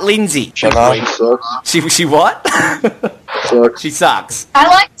not like Lindsay? She sucks. She what? Sucks. She sucks. I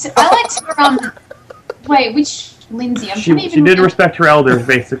liked her. Wait, which Lindsay? She didn't respect her elders,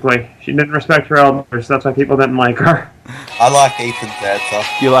 basically. She didn't respect her elders. That's why people didn't like her. I like Ethan's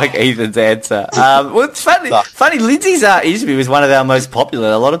answer. You like Ethan's answer. Well, it's funny. Lindsay's interview was one of our most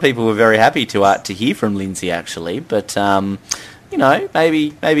popular. A lot of people were very happy to hear from Lindsay, actually. But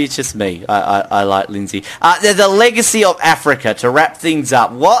maybe it's just me. I like Lindsay. The legacy of Africa. To wrap things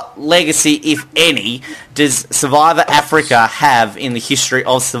up, what legacy, if any, does Survivor Africa have in the history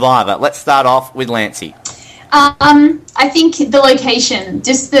of Survivor? Let's start off with Lancey. I think the location,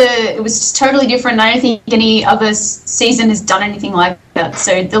 it was just totally different. I don't think any other season has done anything like that.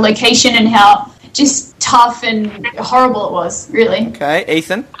 So the location and how just tough and horrible it was, really. Okay,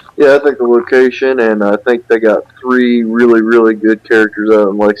 Ethan? Yeah, I think the location, and I think they got 3 really, really good characters out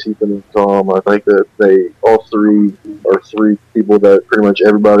of Lex, Ethan, and Tom. I think that all 3 are 3 people that pretty much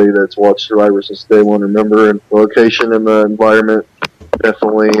everybody that's watched Survivor since day one remember, and the location and the environment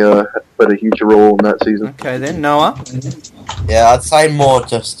definitely played a huge role in that season. Okay, then, Noah? Yeah, I'd say more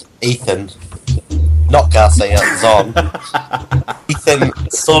just Ethan, not Garcia, Zon. Ethan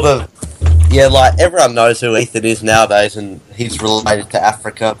sort of, like everyone knows who Ethan is nowadays, and he's related to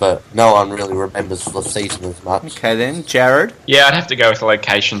Africa, but no one really remembers the season as much. Okay, then, Jared? Yeah, I'd have to go with the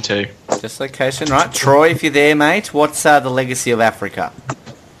location too. Just location, right. Troy, if you're there, mate, what's the legacy of Africa?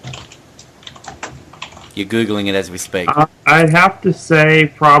 You're Googling it as we speak. I'd have to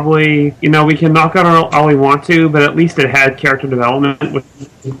say probably, we can knock on it all we want to, but at least it had character development, which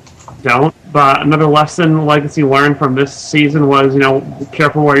we don't. But another lesson Legacy learned from this season was,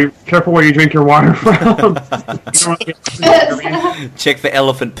 careful where you drink your water from. Check for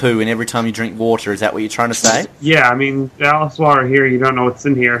elephant poo, and every time you drink water, is that what you're trying to say? Yeah, I mean, Alice water here, you don't know what's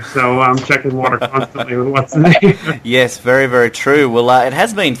in here, so I'm checking water constantly with what's in here. Yes, very, very true. Well, it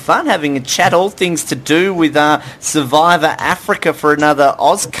has been fun having a chat, all things to do with Survivor Africa for another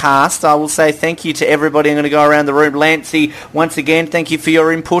Ozcast. I will say thank you to everybody. I'm going to go around the room. Lancey, once again, thank you for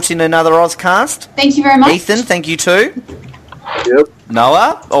your input in another Ozcast. Thank you very much. Ethan, thank you too. Yep.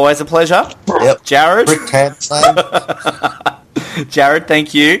 Noah, always a pleasure. Yep. Jared. Brick Tam, Jared,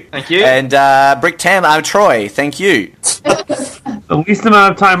 thank you. Thank you. And Brick Tam, Troy, thank you. The least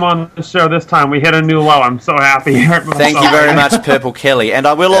amount of time on the show this time. We hit a new low. I'm so happy. Thank you very much, Purple Kelly. And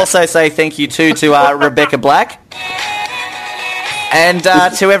I will also say thank you too to Rebecca Black. And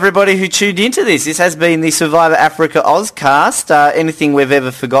to everybody who tuned into this. This has been the Survivor Africa Ozcast. Anything we've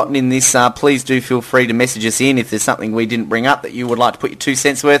ever forgotten in this, please do feel free to message us in if there's something we didn't bring up that you would like to put your 2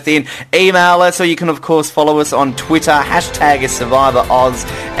 cents worth in. Email us, or you can, of course, follow us on Twitter. Hashtag is SurvivorOz.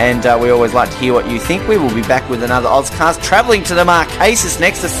 And we always like to hear what you think. We will be back with another Ozcast, travelling to the Marquesas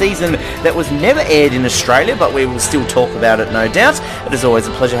next, a season that was never aired in Australia, but we will still talk about it, no doubt. It is always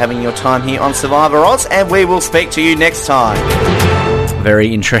a pleasure having your time here on Survivor Oz, and we will speak to you next time.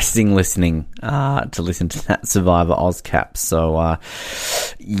 Very interesting listening to listen to that Survivor Ozcap. So,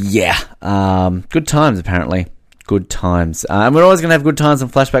 good times apparently. Good times. And we're always going to have good times on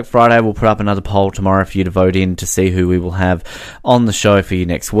Flashback Friday. We'll put up another poll tomorrow for you to vote in to see who we will have on the show for you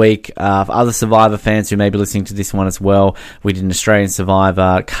next week. For other Survivor fans who may be listening to this one as well, we did an Australian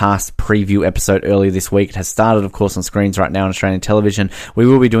Survivor cast preview episode earlier this week. It has started, of course, on screens right now on Australian television. We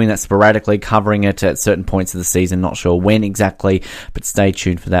will be doing that sporadically, covering it at certain points of the season. Not sure when exactly, but stay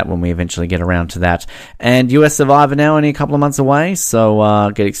tuned for that when we eventually get around to that. And US Survivor now only a couple of months away,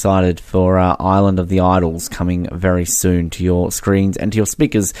 so get excited for Island of the Idols coming very soon to your screens and to your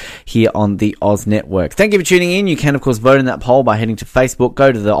speakers here on the Oz Network. Thank you for tuning in. You can, of course, vote in that poll by heading to Facebook,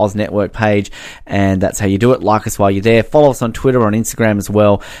 go to the Oz Network page, and that's how you do it. Like us while you're there. Follow us on Twitter, on Instagram as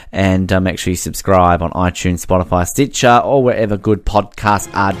well, and make sure you subscribe on iTunes, Spotify, Stitcher, or wherever good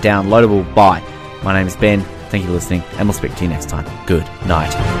podcasts are downloadable by. My name is Ben. Thank you for listening, and we'll speak to you next time. Good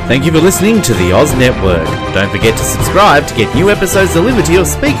night. Thank you for listening to the Oz Network. Don't forget to subscribe to get new episodes delivered to your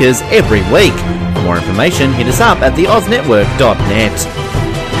speakers every week. For more information, hit us up at theoznetwork.net.